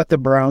with what the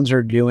Browns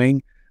are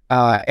doing,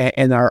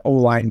 and our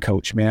O-line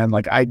coach, man.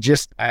 Like, I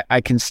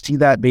can see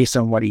that based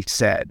on what he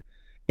said.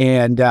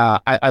 And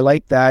I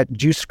like that.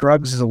 Juice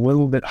Scruggs is a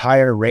little bit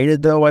higher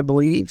rated, though, I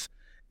believe.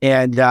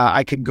 And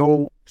I could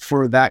go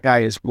for that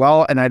guy as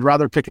well. And I'd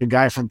rather pick a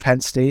guy from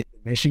Penn State,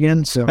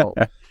 Michigan. So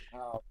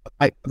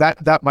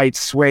that might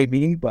sway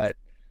me, but.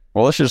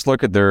 Well, let's just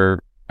look at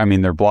their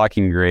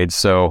blocking grades.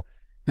 So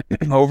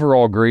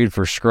overall grade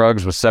for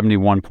Scruggs was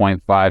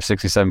 71.5,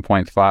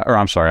 67.5, or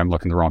I'm sorry, I'm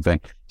looking at the wrong thing.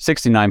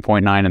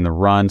 69.9 in the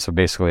run, so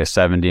basically a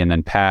 70, and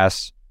then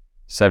pass,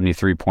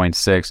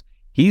 73.6.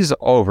 He's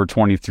over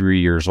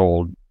 23 years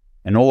old.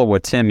 And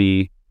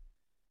Oluwatimi,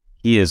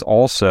 he is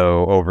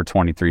also over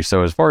 23.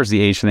 So as far as the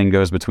age thing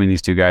goes between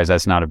these two guys,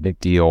 that's not a big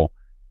deal.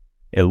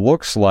 It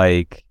looks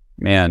like,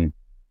 man,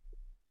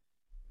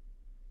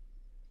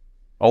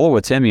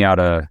 Oluwatimi out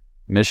of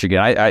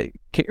Michigan,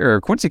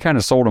 Quincy kind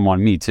of sold him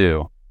on me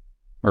too,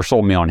 or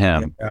sold me on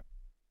him. Yeah.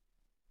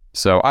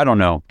 So I don't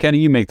know. Kenny,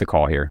 you make the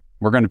call here.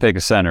 We're going to pick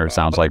a center, it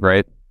sounds like,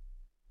 right?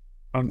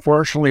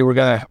 Unfortunately, we're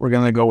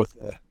gonna go with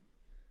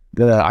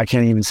the I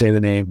can't even say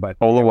the name, but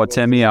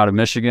Oluwatimi out of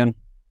Michigan.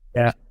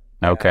 Yeah.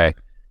 Okay.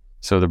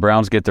 So the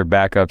Browns get their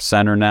backup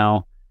center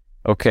now.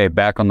 Okay,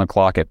 back on the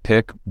clock at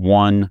pick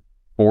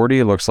 140.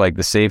 It looks like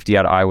the safety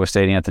out of Iowa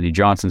State, Anthony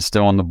Johnson,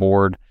 still on the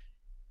board.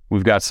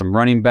 We've got some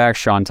running backs,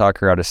 Sean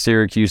Tucker out of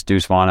Syracuse,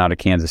 Deuce Vaughn out of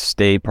Kansas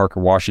State, Parker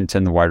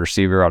Washington, the wide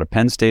receiver out of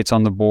Penn State's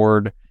on the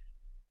board.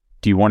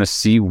 Do you want to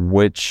see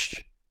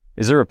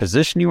is there a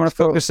position you want to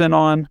focus in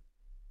on?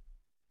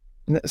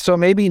 So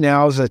maybe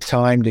now's the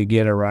time to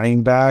get a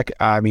running back.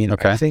 I mean,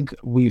 okay. I think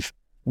we've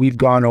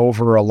gone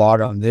over a lot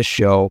on this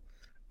show.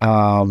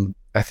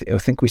 I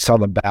think we saw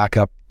the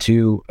backup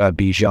to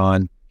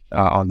Bijan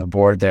on the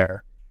board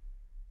there.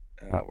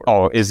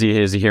 Is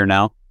he here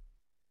now?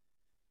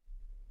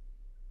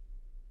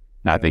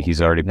 I think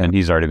he's already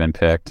been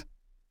picked.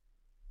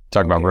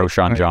 Talk about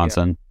Roschon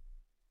Johnson.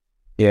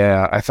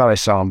 Yeah, I thought I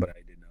saw him, but I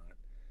did not.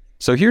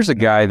 So here's a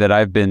guy that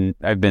I've been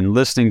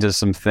listening to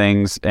some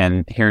things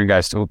and hearing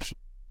guys talk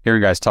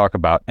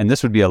about, and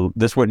this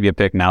wouldn't be a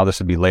pick now. This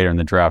would be later in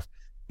the draft.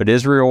 But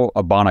Israel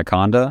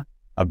Abanikanda,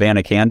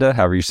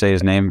 however you say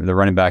his name, the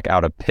running back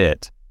out of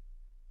Pitt.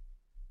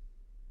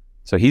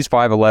 So he's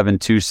 5'11",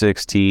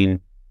 216,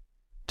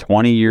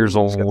 20 years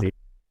old.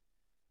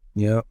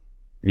 Yep.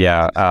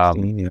 Yeah.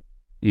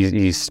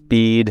 He's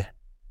speed.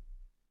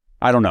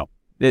 I don't know.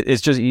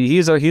 It's just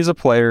he's a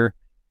player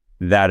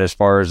that, as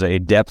far as a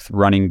depth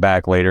running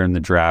back later in the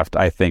draft,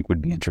 I think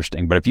would be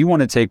interesting. But if you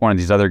want to take one of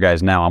these other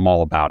guys now, I'm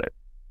all about it.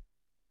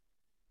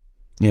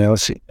 Yeah,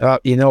 let's see.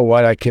 You know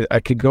what? I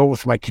could go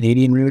with my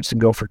Canadian roots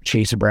and go for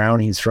Chase Brown.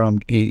 He's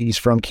from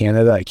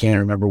Canada. I can't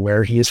remember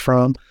where he is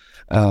from.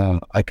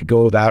 I could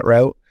go that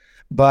route,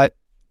 but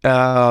he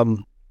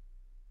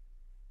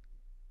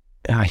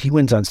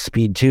wins on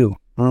speed too.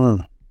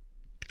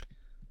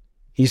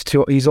 He's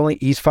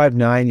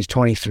 5'9", he's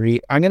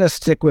 23. I'm gonna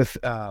stick with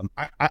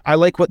I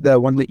like what the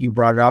one that you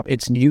brought up.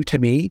 It's new to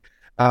me.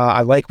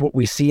 I like what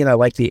we see, and I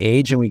like the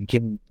age, and we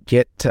can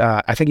get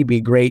I think he'd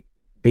be great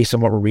based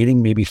on what we're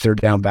reading, maybe third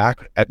down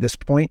back at this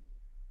point.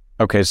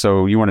 Okay,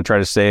 so you want to try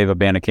to save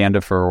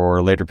Abanikanda for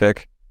a later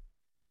pick?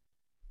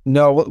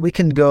 No, we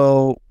can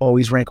go. Oh,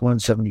 he's ranked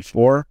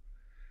 174.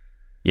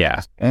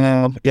 Yeah.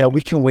 Yeah,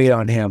 we can wait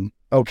on him.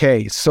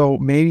 Okay, so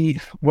maybe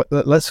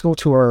let's go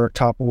to our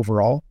top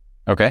overall.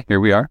 Okay, here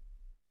we are.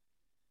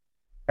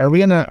 Are we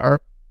gonna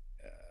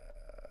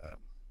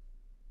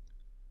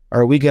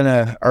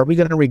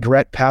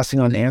regret passing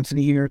on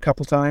Anthony here a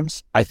couple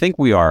times? I think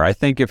we are. I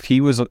think if he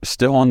was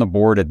still on the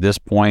board at this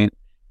point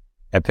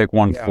at pick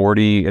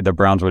 140, the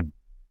Browns would,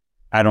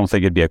 I don't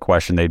think it'd be a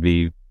question. They'd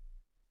be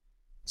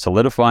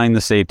solidifying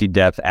the safety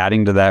depth,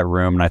 adding to that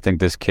room, and I think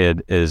this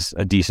kid is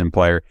a decent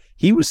player.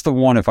 He was the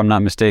one, if I'm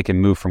not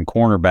mistaken, moved from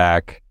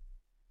cornerback.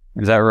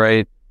 Is that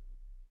right?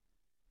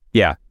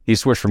 Yeah, he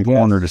switched from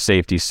corner to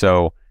safety.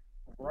 So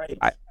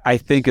I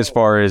think as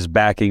far as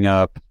backing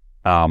up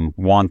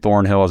Juan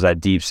Thornhill as that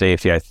deep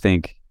safety, I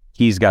think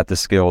he's got the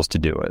skills to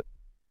do it.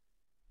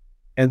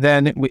 And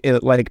then,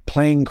 like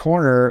playing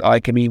corner,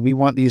 we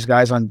want these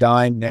guys on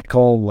dime,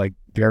 nickel, like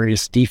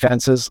various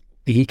defenses.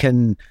 He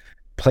can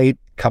play a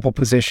couple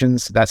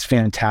positions. That's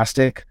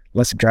fantastic.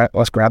 Let's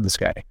grab this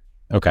guy.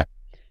 Okay.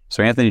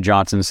 So Anthony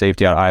Johnson,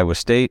 safety out of Iowa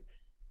State.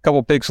 A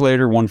couple picks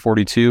later,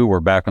 142, we're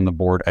back on the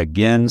board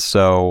again.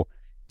 So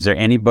is there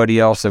anybody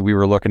else that we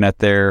were looking at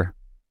there?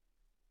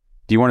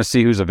 Do you want to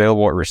see who's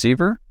available at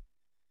receiver?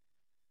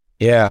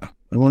 Yeah,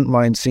 I wouldn't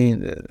mind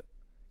seeing.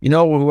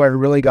 Who I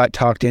really got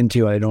talked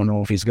into, I don't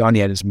know if he's gone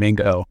yet, is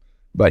Mingo,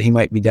 but he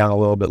might be down a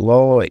little bit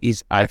low.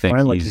 I think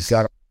he's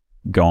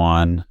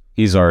gone.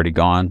 He's already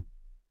gone.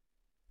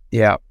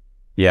 Yeah.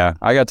 Yeah,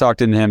 I got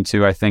talked into him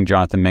too. I think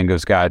Jonathan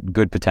Mingo's got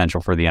good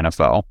potential for the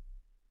NFL.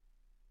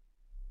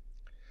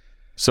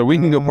 So we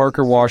can go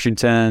Parker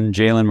Washington,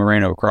 Jalen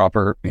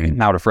Moreno-Cropper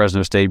out of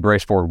Fresno State,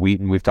 Bryce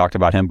Ford-Wheaton. We've talked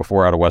about him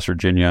before out of West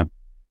Virginia.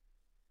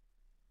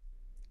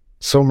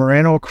 So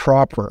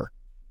Moreno-Cropper,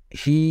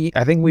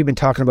 I think we've been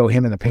talking about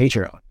him in the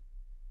Patreon.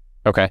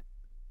 Okay.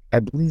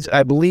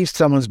 I believe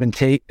someone's been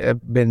talking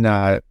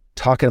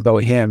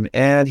about him,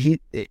 and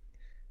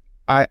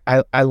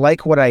I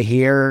like what I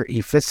hear.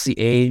 He fits the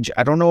age.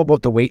 I don't know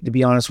about the weight, to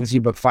be honest with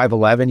you, but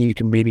 5'11", you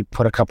can maybe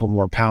put a couple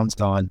more pounds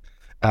on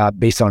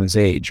based on his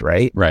age,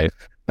 right? Right.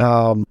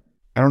 I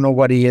don't know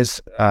what he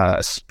is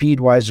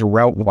speed-wise or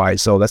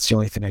route-wise, so that's the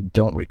only thing I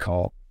don't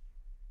recall.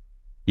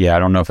 Yeah, I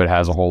don't know if it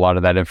has a whole lot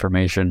of that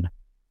information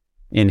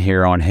in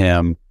here on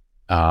him.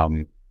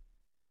 Well,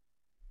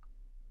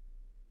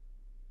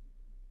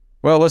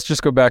 let's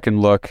just go back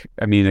and look.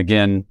 I mean,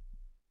 again,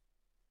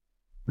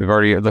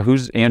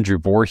 who's Andrew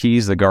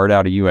Voorhees, the guard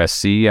out of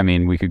USC? I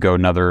mean, we could go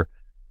another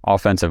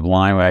offensive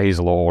line. Well, he's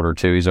a little older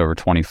too. He's over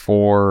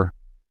 24.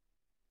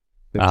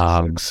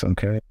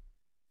 Okay.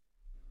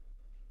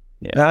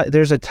 Yeah.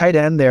 There's a tight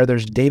end there.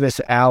 There's Davis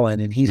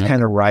Allen, and he's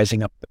kind of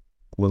rising up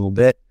a little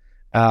bit.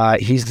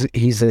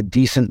 He's a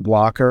decent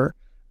blocker.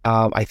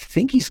 I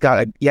think he's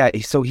got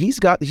he's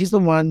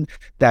the one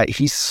that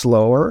he's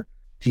slower.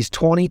 He's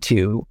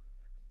 22,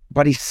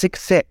 but he's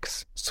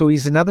 6'6". So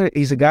he's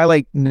a guy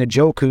like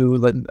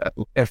Njoku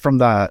from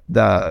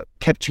the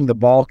catching the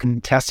ball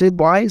contested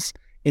wise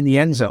in the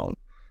end zone.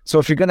 So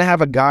if you're going to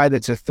have a guy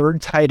that's a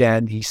third tight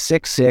end, he's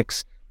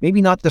 6'6",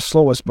 maybe not the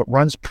slowest, but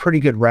runs pretty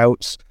good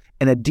routes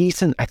and I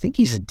think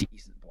he's a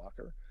decent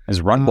blocker. His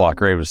run block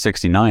rate was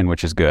 69,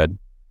 which is good.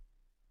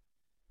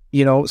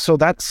 So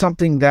that's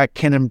something that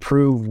can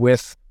improve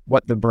with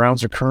what the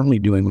Browns are currently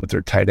doing with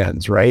their tight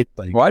ends, right?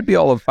 Well, I'd be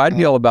all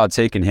about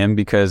taking him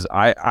because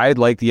I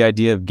like the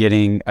idea of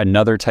getting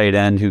another tight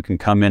end who can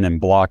come in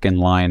and block in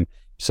line,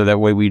 so that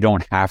way we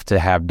don't have to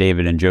have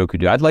David Njoku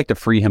do. I'd like to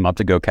free him up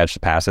to go catch the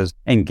passes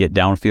and get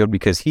downfield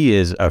because he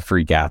is a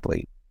freak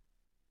athlete.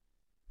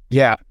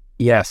 Yeah.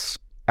 Yes.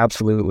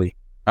 Absolutely.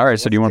 All right.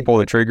 So do you want to pull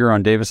the trigger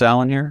on Davis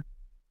Allen here?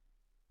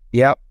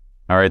 Yep.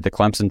 All right. The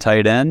Clemson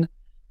tight end.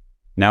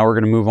 Now we're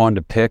going to move on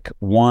to pick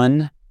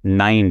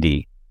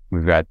 190.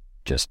 We've got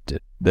just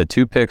the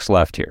 2 picks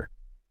left here.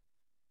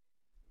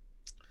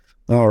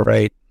 All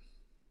right.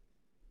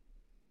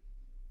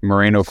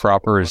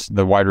 Moreno-Cropper is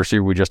the wide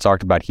receiver we just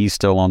talked about. He's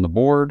still on the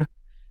board.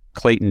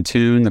 Clayton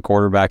Tune, the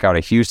quarterback out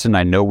of Houston.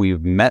 I know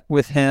we've met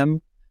with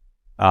him.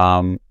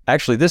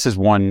 Actually, this is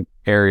one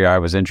area I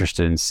was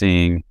interested in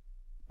seeing.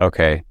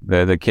 Okay,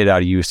 the kid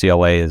out of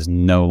UCLA is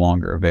no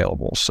longer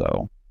available,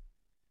 so.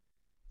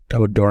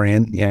 Oh,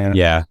 Dorian, yeah.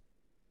 Yeah.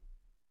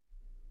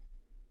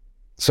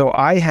 So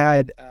I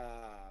had,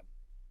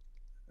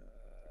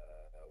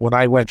 when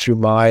I went through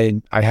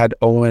mine, I had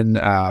Owen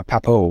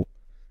Pappoe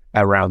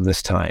around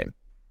this time.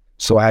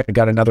 So I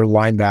got another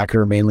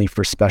linebacker mainly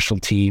for special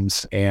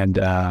teams, and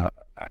I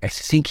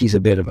think he's a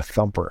bit of a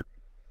thumper.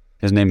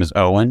 His name is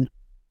Owen?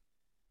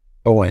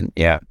 Owen,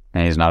 yeah.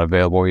 And he's not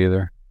available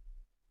either?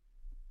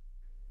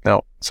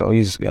 No, so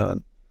he's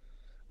gone.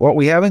 Well,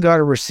 we haven't got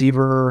a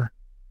receiver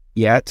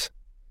yet.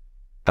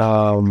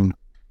 Let's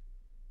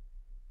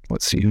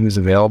see who's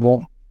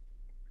available.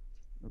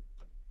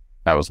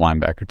 That was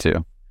linebacker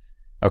too.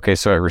 Okay,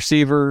 so at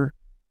receiver,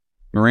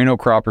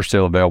 Moreno-Cropper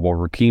still available.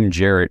 Raheem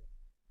Jarrett.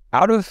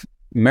 Out of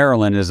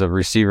Maryland is a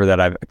receiver that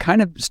I've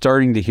kind of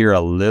starting to hear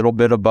a little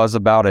bit of buzz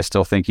about. I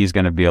still think he's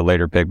going to be a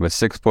later pick, but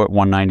 6 foot,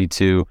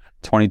 192,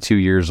 22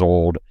 years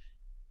old.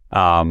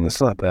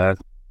 That's not bad.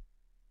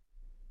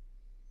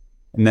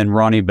 And then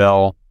Ronnie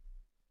Bell,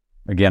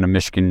 again, a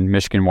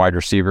Michigan wide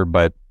receiver,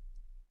 but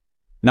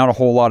not a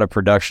whole lot of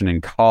production in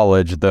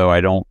college,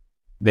 though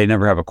they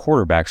never have a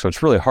quarterback, so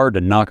it's really hard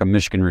to knock a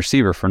Michigan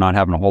receiver for not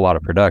having a whole lot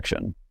of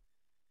production.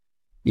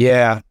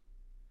 Yeah.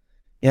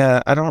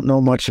 Yeah, I don't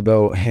know much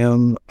about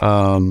him.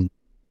 I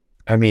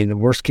mean, the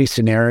worst case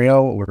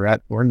scenario, we're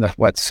in the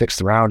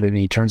 6th round, and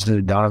he turns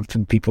into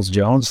Donovan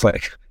Peoples-Jones.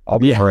 Like, I'll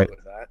be all right with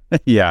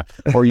that. Yeah,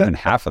 or even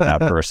half of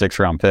that for a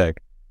 6th-round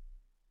pick.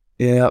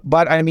 Yeah,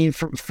 but I mean,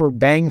 for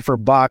bang for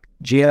buck,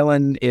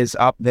 Jalen is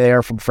up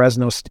there from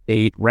Fresno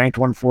State, ranked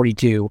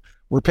 142.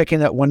 We're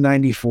picking at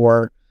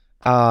 194.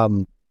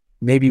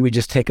 Maybe we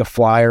just take a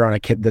flyer on a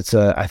kid that's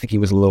I think he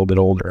was a little bit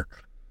older.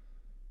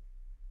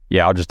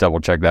 Yeah, I'll just double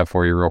check that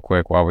for you real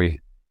quick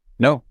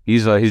No,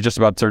 he's just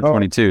about to turn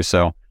 22,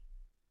 so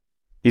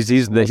he's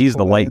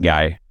the light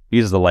guy.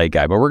 He's the light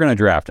guy, but we're gonna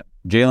draft him.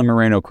 Jalen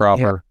Moreno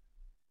Cropper,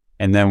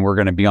 and then we're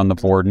gonna be on the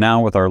board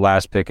now with our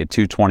last pick at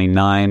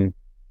 229.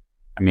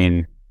 I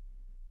mean,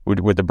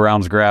 would the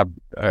Browns grab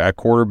a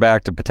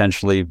quarterback to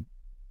potentially,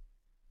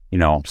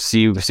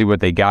 see what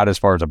they got as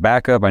far as a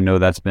backup? I know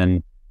they've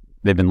been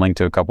linked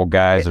to a couple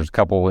guys. There's a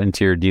couple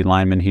interior D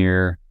linemen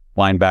here,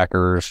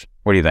 linebackers.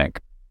 What do you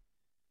think?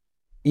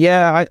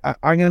 Yeah,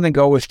 I'm going to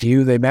go with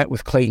you. They met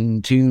with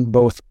Clayton Tune,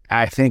 both,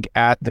 I think,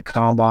 at the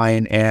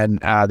Combine, and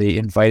they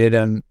invited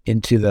him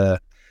into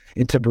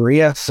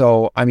Berea.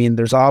 So, I mean,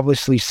 there's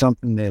obviously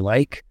something they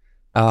like.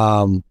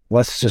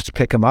 Let's just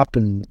pick him up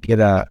and get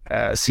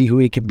see who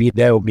he can beat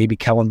there. Maybe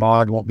Kellen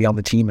Mond won't be on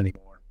the team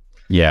anymore.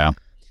 Yeah,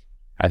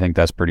 I think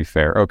that's pretty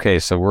fair. Okay,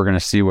 so we're going to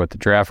see what the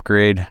draft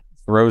grade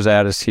throws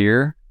at us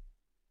here.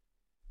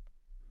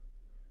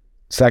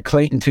 It's that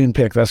Clayton Tune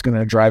pick that's going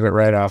to drive it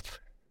right up.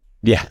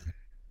 Yeah.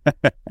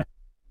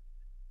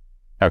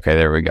 Okay,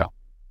 there we go.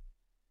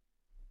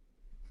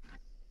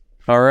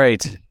 All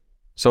right.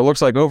 So it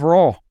looks like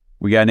overall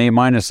we got an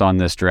A- on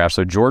this draft.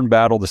 So Jordan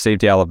Battle, the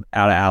safety out of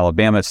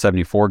Alabama at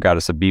 74, got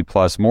us a B+.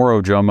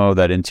 Moro Jomo,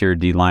 that interior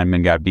D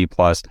lineman, got B+.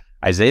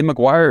 Isaiah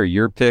McGuire,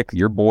 your pick,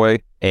 your boy,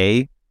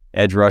 A,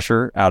 edge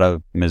rusher out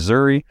of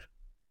Missouri.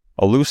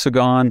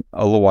 Olusegun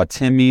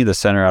Oluwatimi, the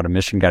center out of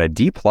Michigan, got a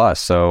D+.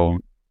 So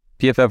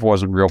PFF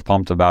wasn't real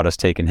pumped about us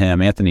taking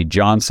him. Anthony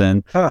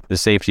Johnson, the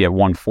safety at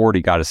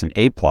 140, got us an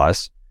A+.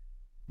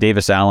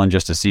 Davis Allen,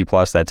 just a C+,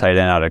 that tight end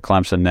out of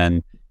Clemson.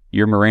 Then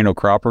your Moreno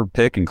Cropper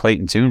pick and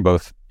Clayton Tune,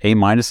 both A-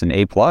 and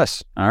A+.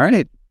 All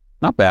right.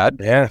 Not bad.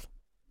 Yeah.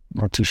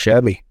 Not too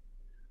shabby.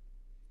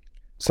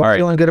 So I'm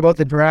feeling good about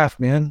the draft,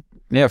 man.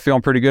 Yeah,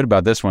 feeling pretty good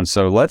about this one.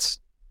 So let's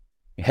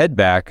head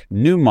back.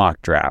 New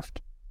mock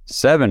draft.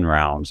 7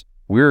 rounds.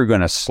 We're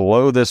going to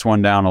slow this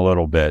one down a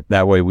little bit.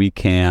 That way we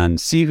can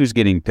see who's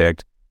getting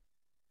picked.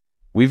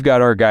 We've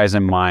got our guys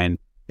in mind.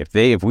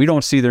 If we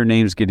don't see their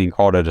names getting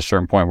called at a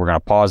certain point, we're going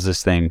to pause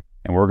this thing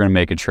and we're going to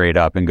make a trade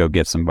up and go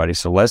get somebody.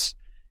 So let's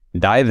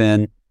dive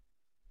in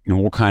and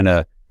we'll kind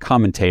of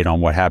commentate on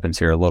what happens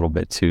here a little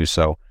bit too.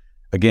 So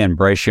again,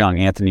 Bryce Young,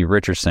 Anthony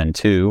Richardson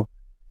 2,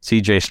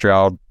 CJ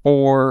Stroud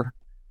 4.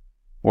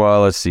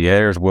 Well, let's see.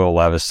 There's Will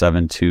Levis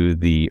 7 to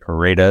the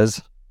Raiders.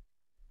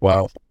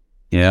 Wow.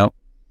 Yeah.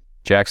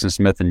 Jackson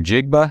Smith and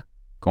Jigba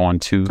going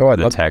to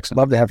the Texans.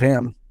 Love to have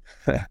him.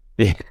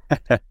 Yeah.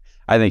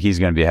 I think he's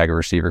going to be a heck of a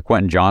receiver.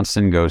 Quentin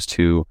Johnston goes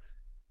to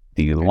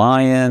the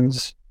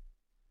Lions.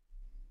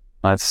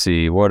 Let's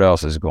see what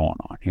else is going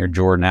on here.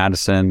 Jordan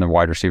Addison, the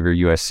wide receiver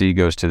USC,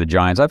 goes to the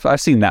Giants. I've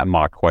seen that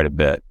mock quite a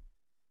bit.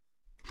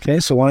 Okay,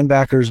 so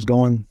linebackers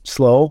going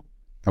slow.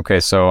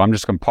 Okay, so I'm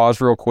just going to pause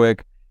real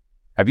quick.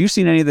 Have you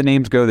seen any of the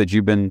names go that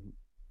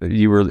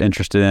you were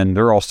interested in?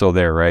 They're all still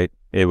there, right?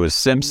 It was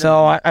Simpson.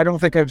 No, I don't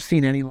think I've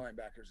seen any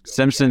linebackers go.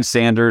 Simpson, yet.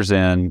 Sanders,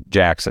 and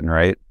Jackson,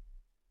 right?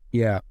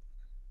 Yeah.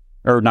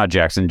 Or not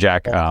Jackson,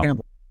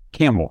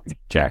 Campbell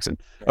Jackson.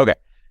 Okay.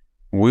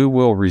 We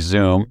will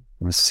resume.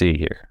 Let's see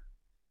here.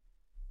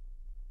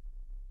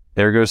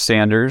 There goes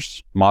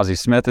Sanders. Mozzie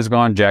Smith is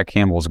gone. Jack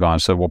Campbell's gone.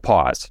 So we'll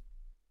pause.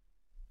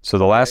 So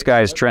the last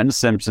guy is Trenton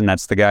Simpson.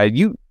 That's the guy.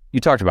 You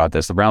talked about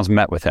this. The Browns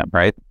met with him,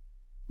 right?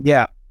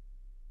 Yeah.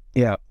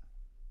 Yeah.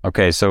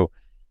 Okay, so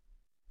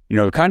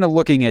kind of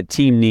looking at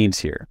team needs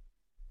here.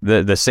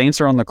 The Saints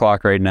are on the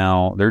clock right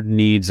now. Their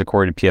needs,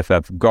 according to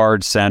PFF,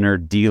 guard, center,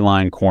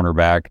 D-line,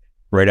 cornerback.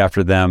 Right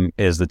after them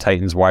is the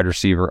Titans wide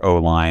receiver,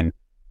 O-line.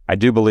 I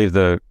do believe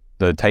the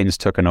Titans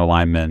took an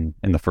O-lineman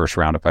in the first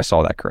round, if I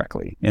saw that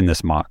correctly, in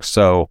this mock.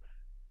 So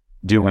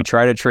do we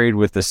try to trade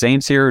with the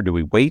Saints here, or do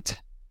we wait?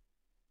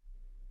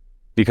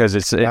 Because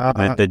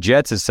the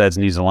Jets, it says,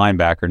 needs a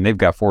linebacker, and they've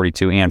got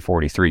 42 and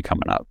 43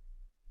 coming up.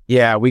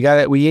 Yeah, we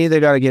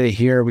either got to get it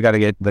here, or we got to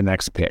get the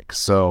next pick.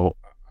 So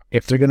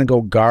if they're going to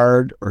go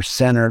guard or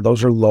center,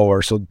 those are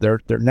lower. So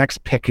their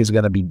next pick is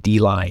going to be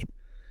D-line,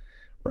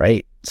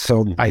 right?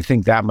 So I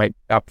think that might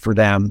be up for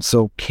them.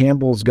 So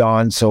Campbell's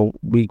gone. So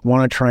we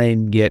want to try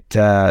and get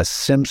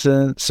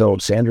Simpson. So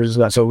Sanders is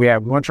gone. So we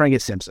want to try and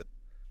get Simpson.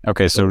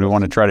 Okay, so we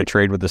want to try to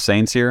trade with the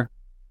Saints here?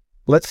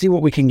 Let's see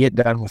what we can get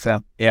done with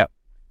them. Yeah.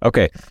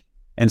 Okay.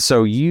 And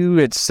so you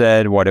had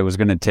said what it was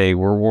going to take.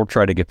 We'll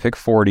try to get pick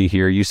 40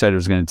 here. You said it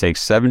was going to take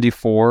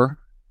 74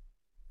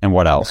 and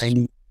what else?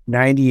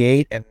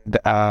 98 and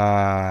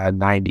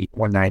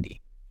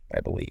 190,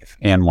 I believe.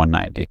 And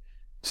 190.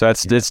 So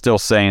it's still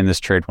saying this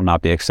trade will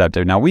not be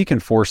accepted. Now we can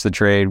force the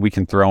trade. We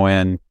can throw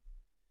in,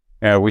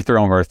 we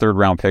throw in our third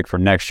round pick for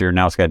next year.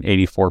 Now it's got an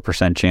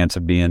 84% chance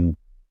of being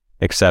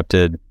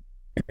accepted.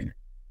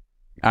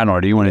 I don't know.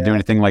 Do you want to do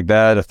anything like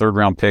that? A third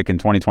round pick in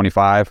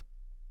 2025?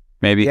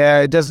 Maybe? Yeah,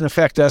 it doesn't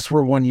affect us.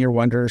 We're 1 year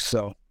wonders.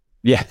 So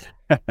yeah.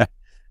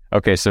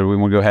 Okay. So we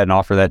want to go ahead and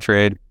offer that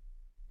trade.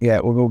 Yeah,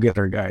 we'll go get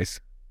our guys.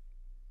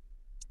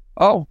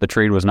 Oh, the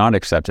trade was not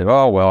accepted.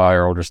 Oh, well,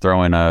 I'll just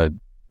throw in a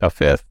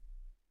fifth.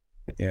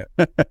 Yeah.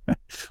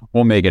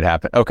 We'll make it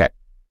happen. Okay.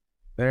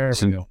 There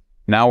we go.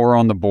 Now we're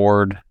on the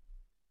board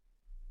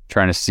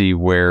trying to see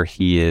where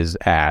he is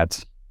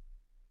at.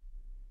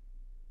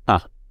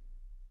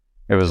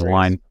 It was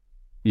line.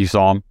 You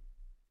saw him?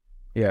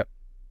 Yeah.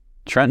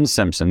 Trenton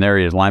Simpson. There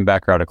he is,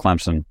 linebacker out of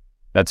Clemson.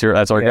 That's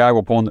our guy.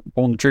 We're pulling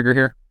the trigger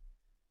here?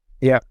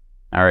 Yeah.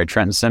 All right,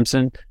 Trenton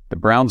Simpson. The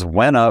Browns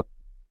went up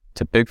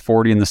to pick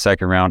 40 in the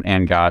second round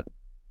and got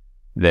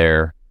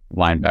their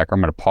linebacker.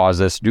 I'm going to pause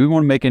this. Do we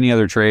want to make any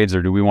other trades,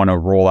 or do we want to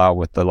roll out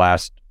with the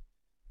last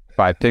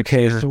 5 picks?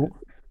 Okay, so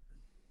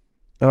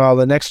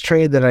the next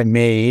trade that I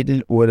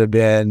made would have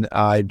been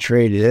I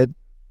traded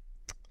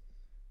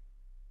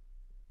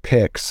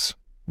picks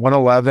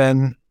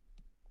 111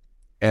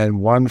 and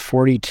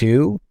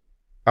 142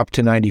 up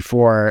to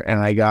 94,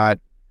 and I got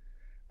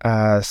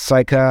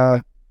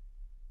Ika.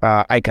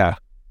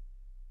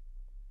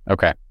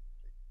 Okay.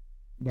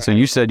 So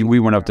you said we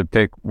went up to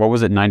pick, what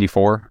was it,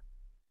 94?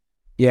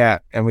 Yeah,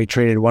 and we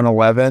traded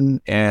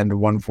 111 and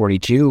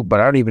 142, but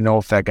I don't even know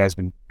if that guy's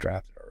been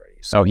drafted already.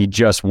 So he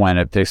just went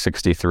at pick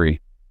 63.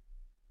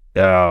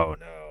 Oh,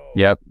 no.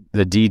 Yep,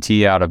 the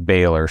DT out of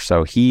Baylor.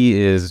 So he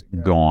is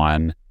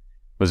gone.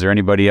 Was there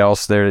anybody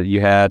else there that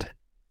you had?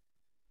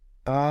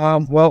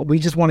 Well, we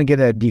just want to get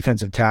a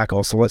defensive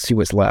tackle, so let's see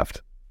what's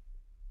left.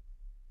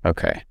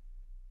 Okay,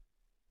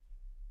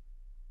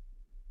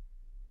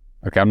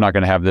 I'm not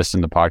going to have this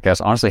in the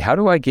podcast. Honestly, how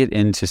do I get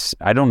into...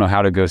 I don't know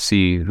how to go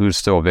see who's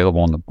still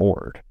available on the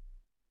board.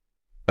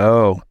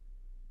 Oh.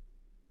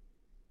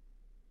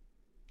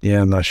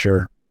 Yeah, I'm not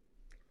sure.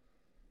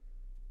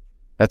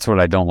 That's what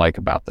I don't like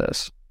about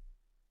this.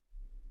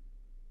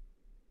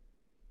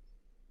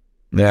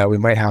 Yeah, we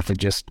might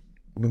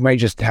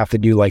just have to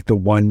do like the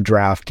one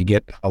draft to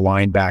get a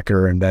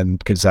linebacker, and then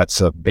because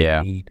that's a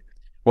big need.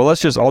 Well,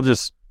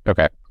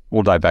 okay,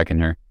 we'll dive back in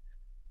here.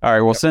 All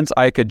right, well, since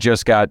Ika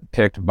just got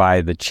picked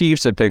by the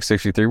Chiefs at pick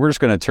 63, we're just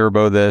going to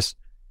turbo this,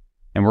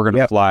 and we're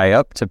going to fly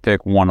up to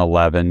pick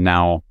 111.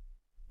 Now,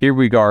 here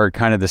we are,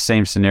 kind of the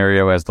same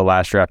scenario as the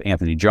last draft.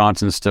 Anthony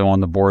Johnson's still on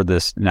the board.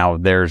 There's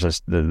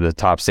the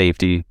top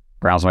safety.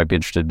 Browns might be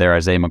interested there.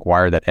 Isaiah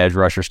McGuire, that edge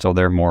rusher, still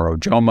there. Moro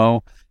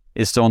Ojomo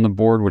is still on the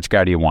board. Which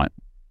guy do you want?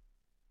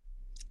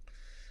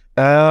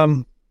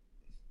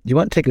 You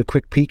want to take a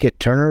quick peek at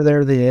Turner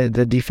there,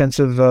 the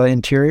defensive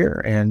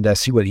interior, and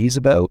see what he's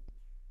about?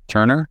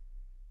 Turner?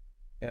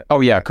 Yeah. Oh,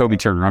 yeah, Kobe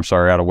Turner. I'm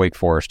sorry, out of Wake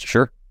Forest.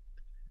 Sure.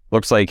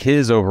 Looks like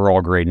his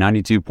overall grade,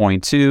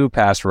 92.2,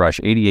 pass rush,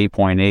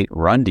 88.8,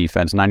 run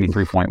defense,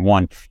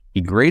 93.1.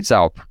 He grades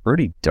out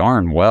pretty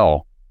darn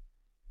well.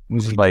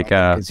 Was he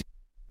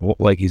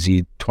is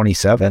he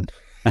 27?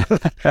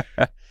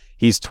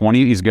 He's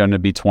 20. He's going to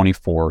be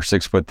 24,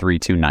 6'3",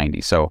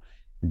 290. So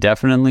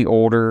definitely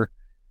older.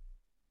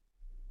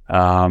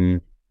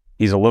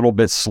 He's a little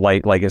bit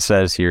slight, like it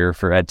says here,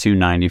 at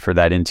 290 for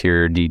that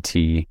interior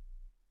DT.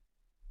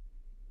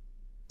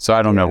 So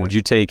I don't know. Would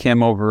you take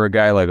him over a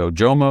guy like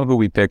Ojomo, who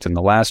we picked in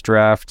the last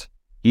draft?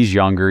 He's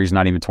younger. He's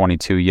not even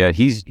 22 yet.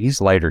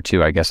 He's lighter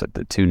too, I guess, at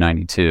the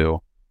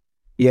 292.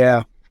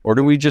 Yeah. Or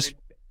do we just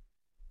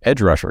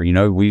edge rusher?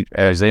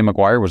 Isaiah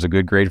McGuire was a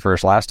good grade for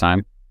us last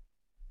time.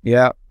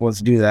 Yeah, let's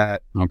do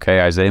that.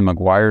 Okay, Isaiah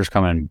McGuire's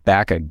coming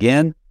back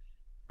again.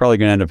 Probably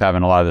going to end up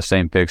having a lot of the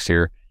same picks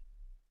here.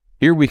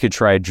 Here we could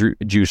try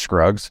Juice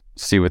Scruggs,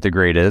 see what the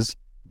grade is,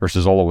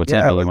 versus Ola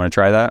Watento. You want to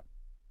try that?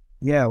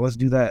 Yeah, let's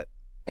do that.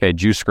 Okay,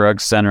 Juice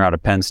Scruggs, center out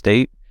of Penn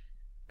State,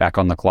 back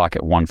on the clock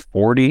at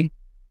 140.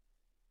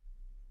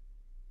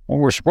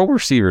 What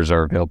receivers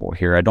are available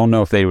here? I don't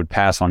know if they would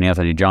pass on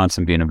Anthony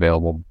Johnson being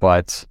available,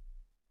 but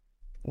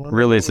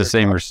really it's the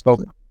same.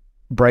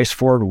 Bryce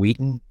Ford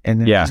Wheaton,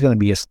 and then he's going to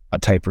be a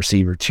type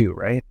receiver too,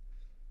 right?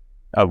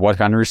 What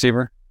kind of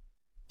receiver?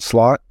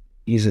 Slot.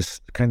 He's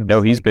just kind of...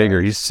 No, he's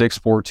bigger. He's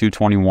 6'4",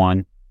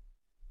 221.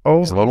 Oh,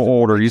 he's a little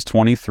older. He's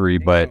 23,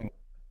 but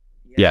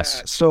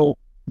yes. So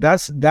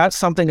that's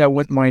something I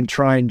wouldn't mind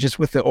trying, just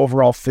with the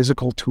overall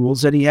physical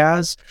tools that he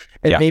has.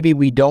 And maybe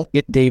we don't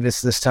get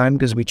Davis this time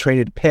because we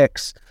traded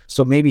picks.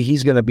 So maybe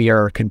he's going to be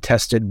our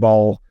contested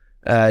ball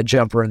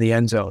jumper in the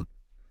end zone.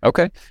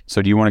 Okay.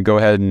 So do you want to go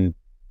ahead and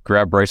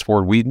grab Bryce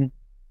Ford Wheaton?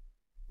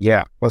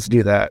 Yeah, let's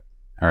do that.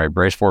 All right,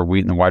 Bryce Ford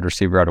Wheaton, the wide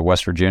receiver out of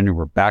West Virginia.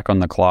 We're back on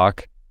the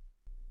clock.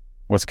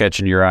 What's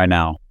catching your eye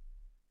now?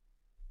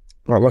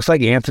 Well, it looks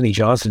like Anthony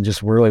Johnson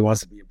just really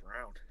wants to be a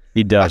Brown.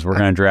 He does. We're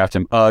going to draft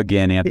him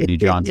again, Anthony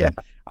Johnson.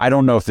 Yeah. I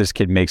don't know if this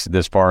kid makes it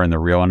this far in the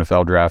real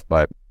NFL draft,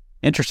 but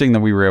interesting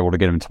that we were able to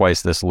get him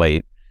twice this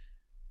late.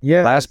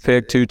 Yeah. Last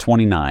pick,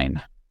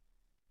 229.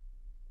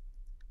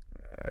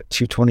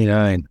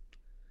 229.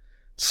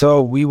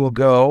 So we will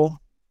go.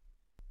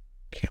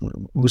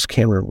 Who's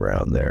Cameron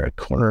Brown there?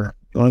 Corner.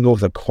 You want to go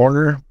with a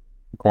corner?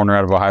 Corner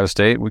out of Ohio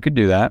State. We could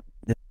do that.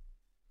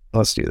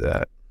 Let's do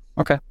that.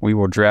 Okay. We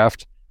will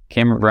draft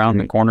Cameron Brown,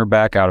 the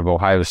cornerback out of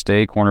Ohio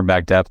State.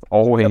 Cornerback depth,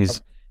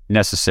 always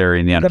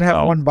necessary in the NFL. We gotta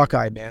have one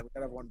Buckeye, man. We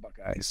gotta have one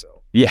Buckeye.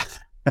 So yeah.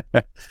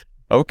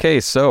 Okay,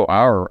 so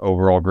our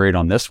overall grade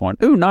on this one.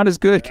 Ooh, not as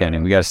good, Kenny.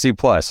 We got a C+.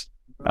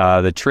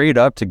 The trade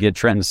up to get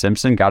Trenton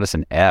Simpson got us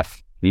an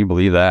F. Can you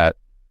believe that?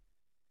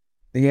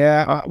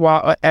 Yeah.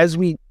 Well, as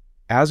we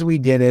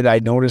did it, I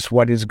noticed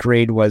what his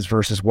grade was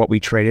versus what we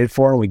traded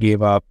for. We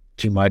gave up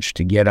too much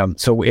to get him.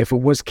 So if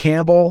it was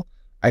Campbell,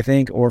 I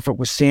think, or if it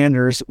was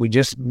Sanders, we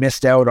just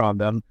missed out on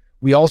them.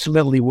 We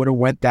ultimately would have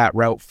went that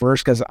route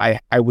first because I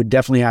would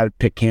definitely have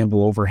picked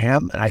Campbell over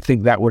him, and I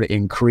think that would have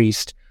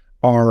increased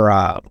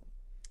our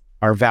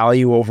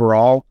value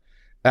overall.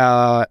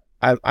 I'm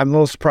a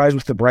little surprised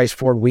with the Bryce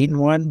Ford Wheaton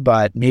one,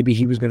 but maybe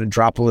he was going to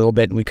drop a little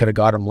bit and we could have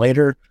got him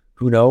later.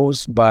 Who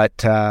knows?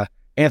 But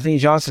Anthony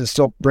Johnson is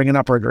still bringing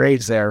up our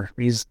grades there.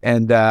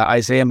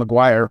 Isaiah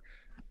McGuire.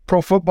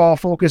 Pro Football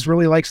Focus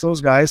really likes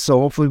those guys, so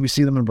hopefully we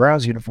see them in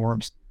Browns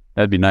uniforms.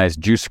 That'd be nice.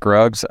 Juice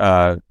Scruggs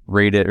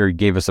rated or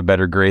gave us a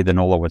better grade than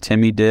Ola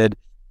Watimi did.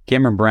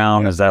 Cameron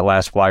Brown is that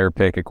last flyer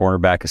pick at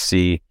cornerback, a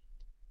C.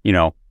 You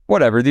know,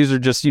 whatever. These are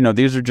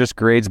just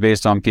grades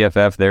based on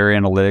PFF, their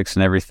analytics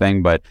and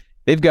everything, but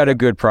they've got a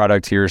good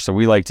product here, so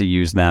we like to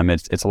use them.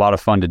 It's a lot of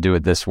fun to do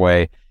it this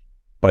way.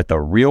 But the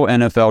real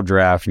NFL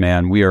draft,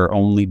 man, we are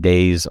only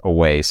days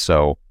away.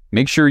 So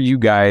make sure you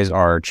guys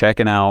are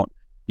checking out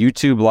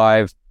YouTube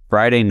Live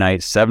Friday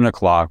night, 7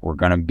 o'clock. We're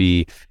going to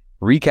be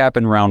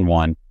recapping round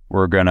 1.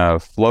 We're going to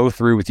flow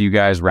through with you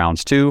guys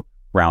rounds 2,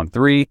 round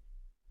 3,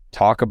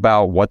 talk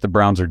about what the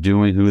Browns are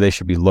doing, who they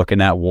should be looking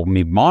at. We'll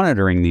be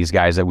monitoring these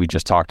guys that we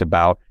just talked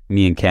about,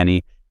 me and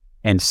Kenny,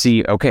 and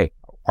see, okay,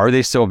 are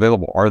they still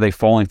available? Are they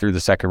falling through the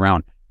second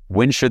round?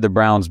 When should the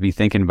Browns be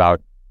thinking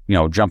about,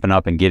 jumping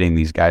up and getting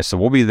these guys? So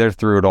we'll be there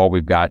through it all.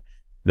 We've got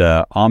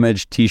the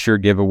homage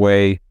t-shirt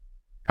giveaway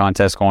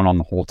contest going on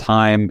the whole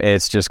time.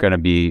 It's just going to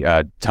be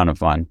a ton of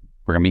fun.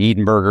 We're going to be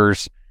eating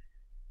burgers.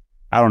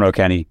 I don't know,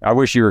 Kenny. I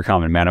wish you were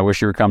coming, man. I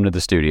wish you were coming to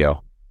the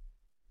studio.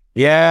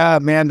 Yeah,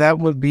 man, that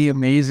would be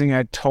amazing.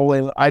 I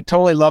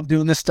totally love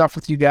doing this stuff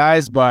with you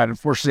guys, but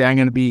unfortunately I'm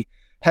going to be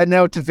heading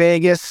out to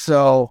Vegas.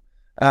 So,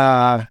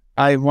 I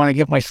want to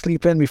get my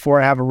sleep in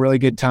before I have a really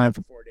good time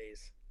for 4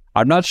 days.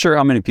 I'm not sure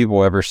how many people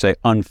will ever say,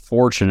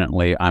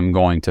 unfortunately, I'm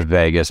going to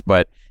Vegas,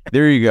 but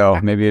there you go.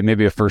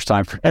 Maybe a first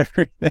time for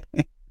everything.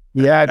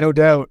 Yeah, no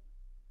doubt.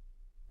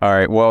 All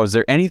right. Well, is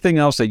there anything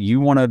else that you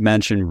want to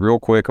mention real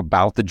quick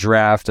about the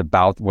draft,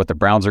 about what the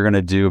Browns are going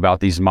to do, about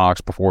these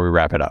mocks before we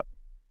wrap it up?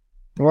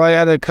 Well, I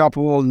had a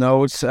couple of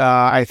notes.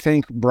 I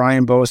think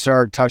Brian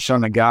Bosar touched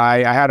on a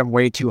guy. I had him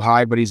way too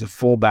high, but he's a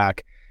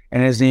fullback,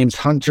 and his name's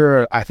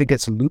Hunter. I think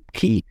it's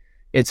Luepke.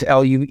 It's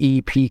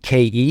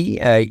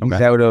Luepke.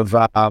 He's out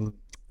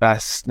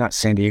of not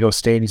San Diego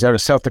State. He's out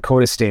of South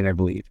Dakota State, I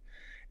believe.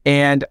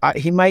 And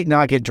he might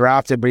not get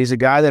drafted, but he's a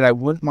guy that I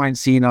wouldn't mind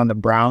seeing on the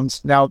Browns.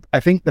 Now,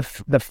 I think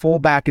the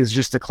fullback is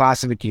just a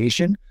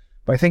classification,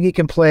 but I think he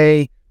can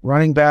play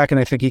running back, and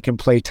I think he can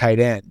play tight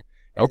end.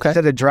 Okay.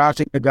 Instead of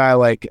drafting a guy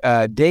like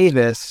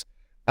Davis,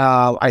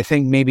 I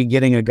think maybe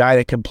getting a guy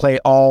that can play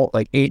all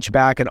like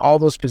H-back and all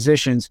those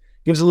positions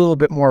gives a little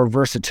bit more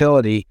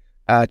versatility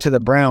to the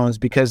Browns,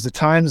 because the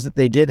times that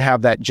they did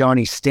have that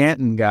Johnny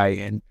Stanton guy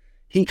in,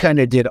 he kind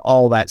of did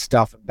all that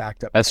stuff and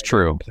backed up. That's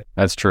true.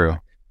 That's true.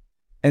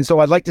 And so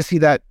I'd like to see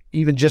that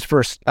even just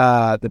for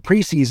the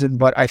preseason,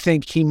 but I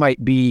think he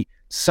might be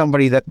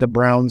somebody that the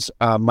Browns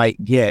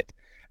might get.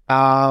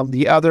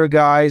 The other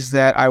guys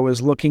that I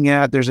was looking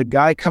at, there's a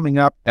guy coming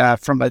up I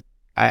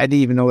didn't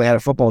even know they had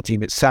a football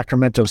team. It's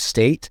Sacramento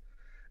State.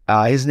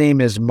 His name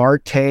is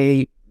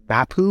Marte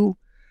Mapu,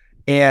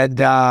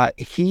 and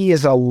he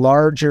is a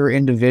larger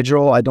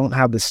individual. I don't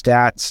have the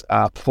stats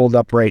pulled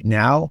up right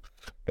now,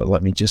 but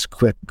let me just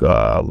quick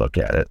look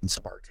at it.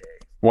 It's Marte.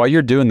 While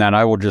you're doing that,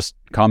 I will just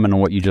comment on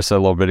what you just said a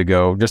little bit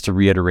ago, just to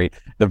reiterate.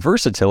 The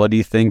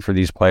versatility thing for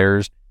these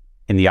players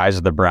in the eyes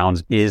of the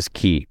Browns is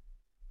key,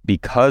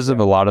 because of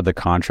a lot of the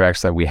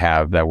contracts that we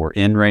have that we're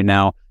in right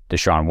now.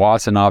 Deshaun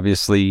Watson,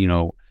 obviously,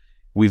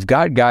 we've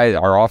got guys,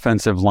 our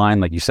offensive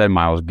line, like you said,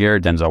 Myles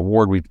Garrett, Denzel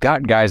Ward, we've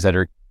got guys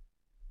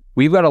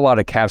we've got a lot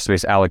of cap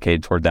space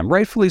allocated toward them.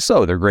 Rightfully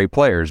so. They're great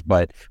players.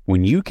 But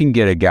when you can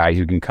get a guy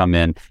who can come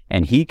in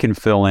and he can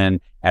fill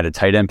in at a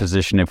tight end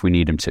position if we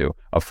need him to,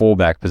 a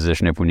fullback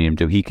position if we need him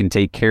to, he can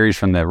take carries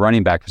from the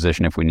running back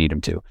position if we need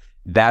him to.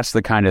 That's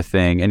the kind of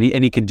thing, and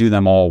he can do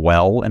them all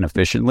well and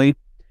efficiently.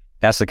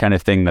 That's the kind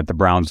of thing that the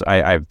Browns,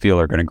 I feel,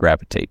 are going to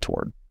gravitate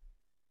toward.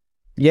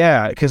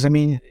 Yeah, because, I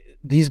mean,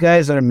 these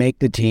guys that make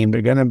the team,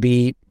 they're going to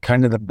be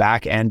kind of the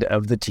back end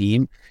of the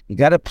team. You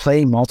got to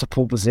play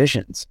multiple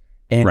positions.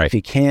 And if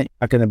you can't, you're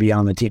not going to be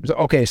on the team. So,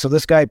 okay, so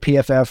this guy,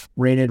 PFF,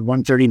 rated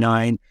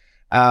 139.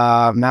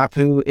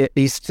 Mapu,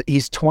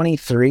 he's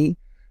 23,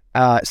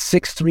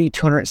 6'3",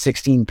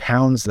 216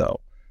 pounds, though.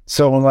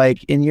 So,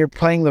 like, and you're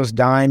playing those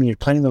dime, you're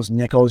playing those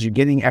nickels, you're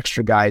getting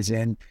extra guys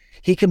in.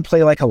 He can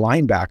play like a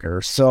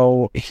linebacker.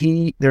 So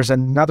there's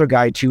another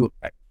guy too,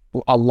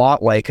 a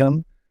lot like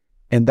him,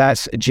 and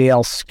that's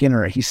JL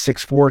Skinner. He's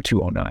 6'4",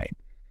 209.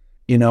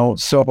 You know,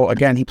 so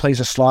again, he plays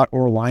a slot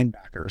or a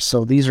linebacker.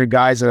 So these are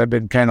guys that I've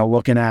been kind of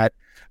looking at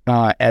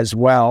as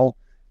well.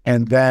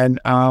 And then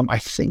I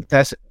think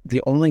that's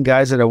the only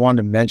guys that I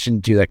wanted to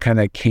mention to that kind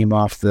of came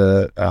off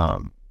the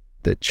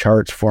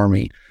charts for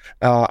me.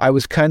 I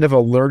was kind of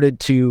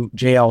alerted to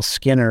JL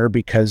Skinner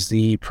because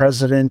the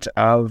president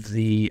of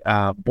the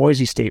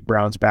Boise State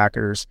Browns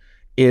backers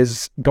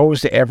goes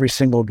to every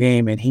single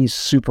game, and he's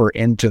super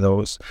into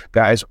those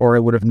guys, or I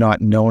would have not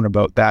known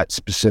about that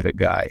specific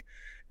guy.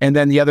 And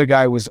then the other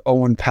guy was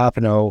Owen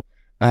Papineau.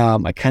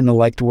 I kind of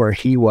liked where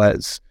he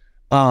was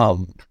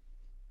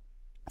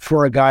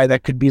for a guy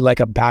that could be like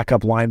a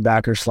backup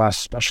linebacker /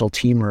 special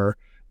teamer,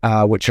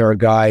 which our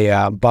guy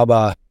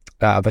Bubba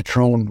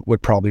Vatrone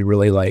would probably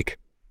really like.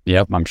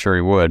 Yep, I'm sure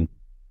he would.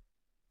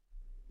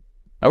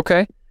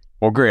 Okay.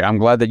 Well, great. I'm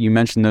glad that you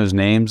mentioned those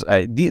names.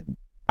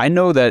 I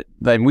know that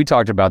we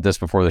talked about this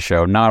before the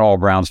show. Not all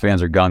Browns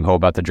fans are gung-ho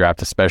about the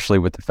draft, especially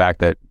with the fact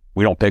that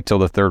we don't pick till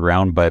the third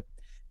round. But,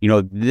 you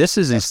know, this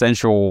is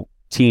essential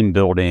team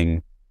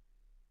building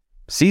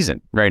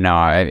season right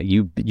now.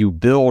 You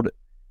build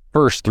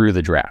first through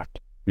the draft.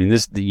 I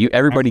mean,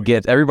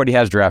 everybody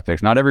has draft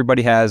picks. Not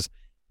everybody has,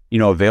 you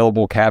know,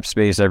 available cap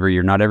space every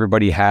year. Not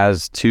everybody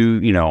has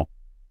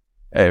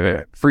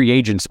free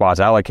agent spots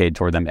allocated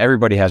toward them.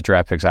 Everybody has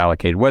draft picks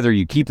allocated. Whether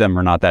you keep them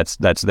or not, that's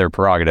their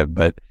prerogative.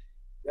 But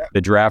the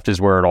draft is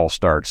where it all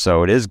starts.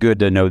 So it is good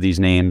to know these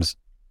names,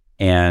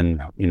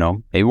 and you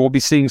know, maybe we'll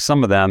be seeing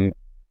some of them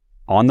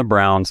on the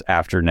Browns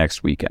after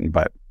next weekend.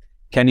 But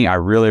Kenny, I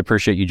really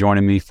appreciate you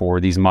joining me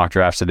for these mock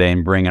drafts today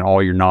and bringing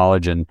all your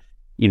knowledge and,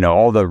 you know,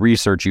 all the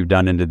research you've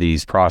done into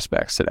these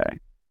prospects today.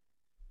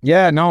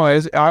 Yeah, no,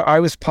 I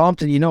was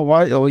pumped, and you know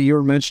what? You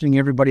were mentioning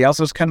everybody else.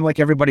 It was kind of like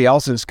everybody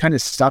else. It was kind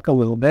of stuck a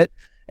little bit.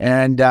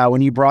 And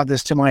when you brought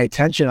this to my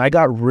attention, I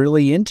got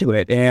really into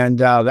it.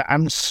 And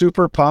I'm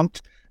super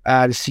pumped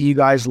to see you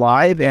guys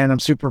live, and I'm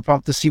super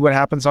pumped to see what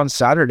happens on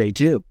Saturday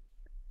too.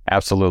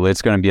 Absolutely.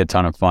 It's going to be a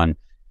ton of fun.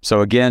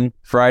 So again,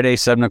 Friday,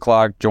 7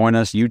 o'clock, join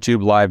us,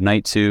 YouTube Live,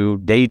 Night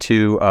 2, Day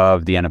 2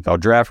 of the NFL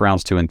Draft,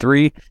 Rounds 2 and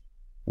 3.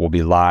 We'll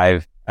be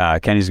live.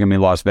 Kenny's going to be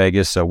in Las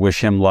Vegas, so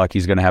wish him luck.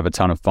 He's going to have a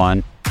ton of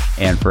fun.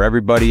 And for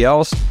everybody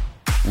else,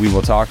 we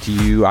will talk to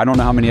you. I don't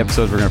know how many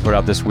episodes we're going to put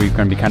out this week. We're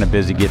going to be kind of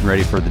busy getting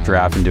ready for the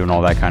draft and doing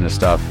all that kind of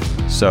stuff.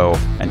 So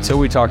until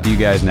we talk to you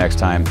guys next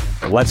time,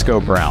 let's go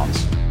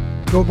Browns.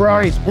 Go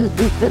Browns.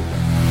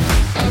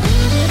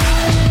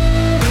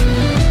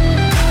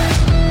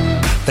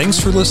 Thanks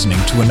for listening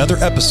to another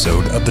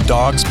episode of the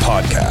Dogs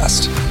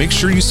Podcast. Make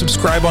sure you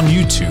subscribe on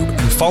YouTube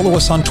and follow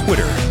us on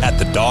Twitter at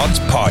the Dogs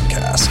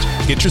Podcast.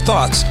 Get your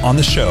thoughts on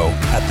the show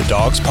at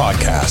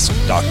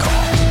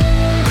thedogspodcast.com.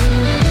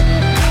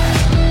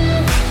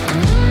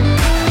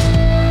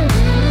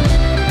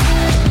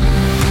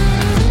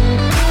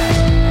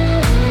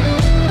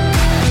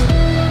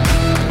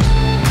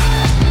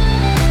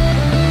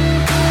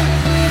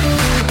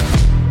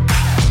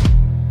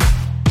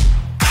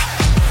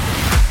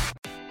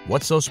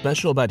 What's so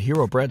special about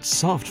Hero Bread's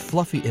soft,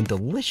 fluffy, and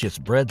delicious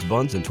breads,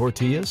 buns, and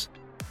tortillas?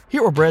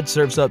 Hero Bread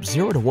serves up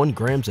 0 to 1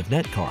 grams of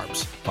net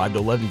carbs, 5 to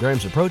 11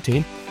 grams of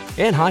protein,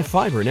 and high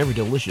fiber in every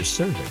delicious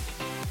serving.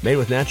 Made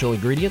with natural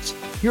ingredients,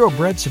 Hero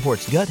Bread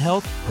supports gut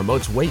health,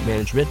 promotes weight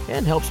management,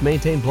 and helps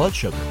maintain blood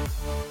sugar.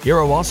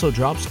 Hero also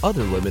drops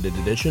other limited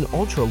edition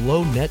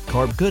ultra-low net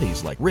carb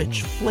goodies like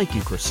rich,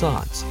 flaky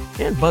croissants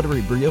and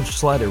buttery brioche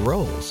slider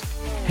rolls.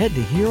 Head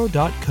to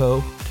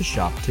hero.co to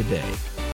shop today.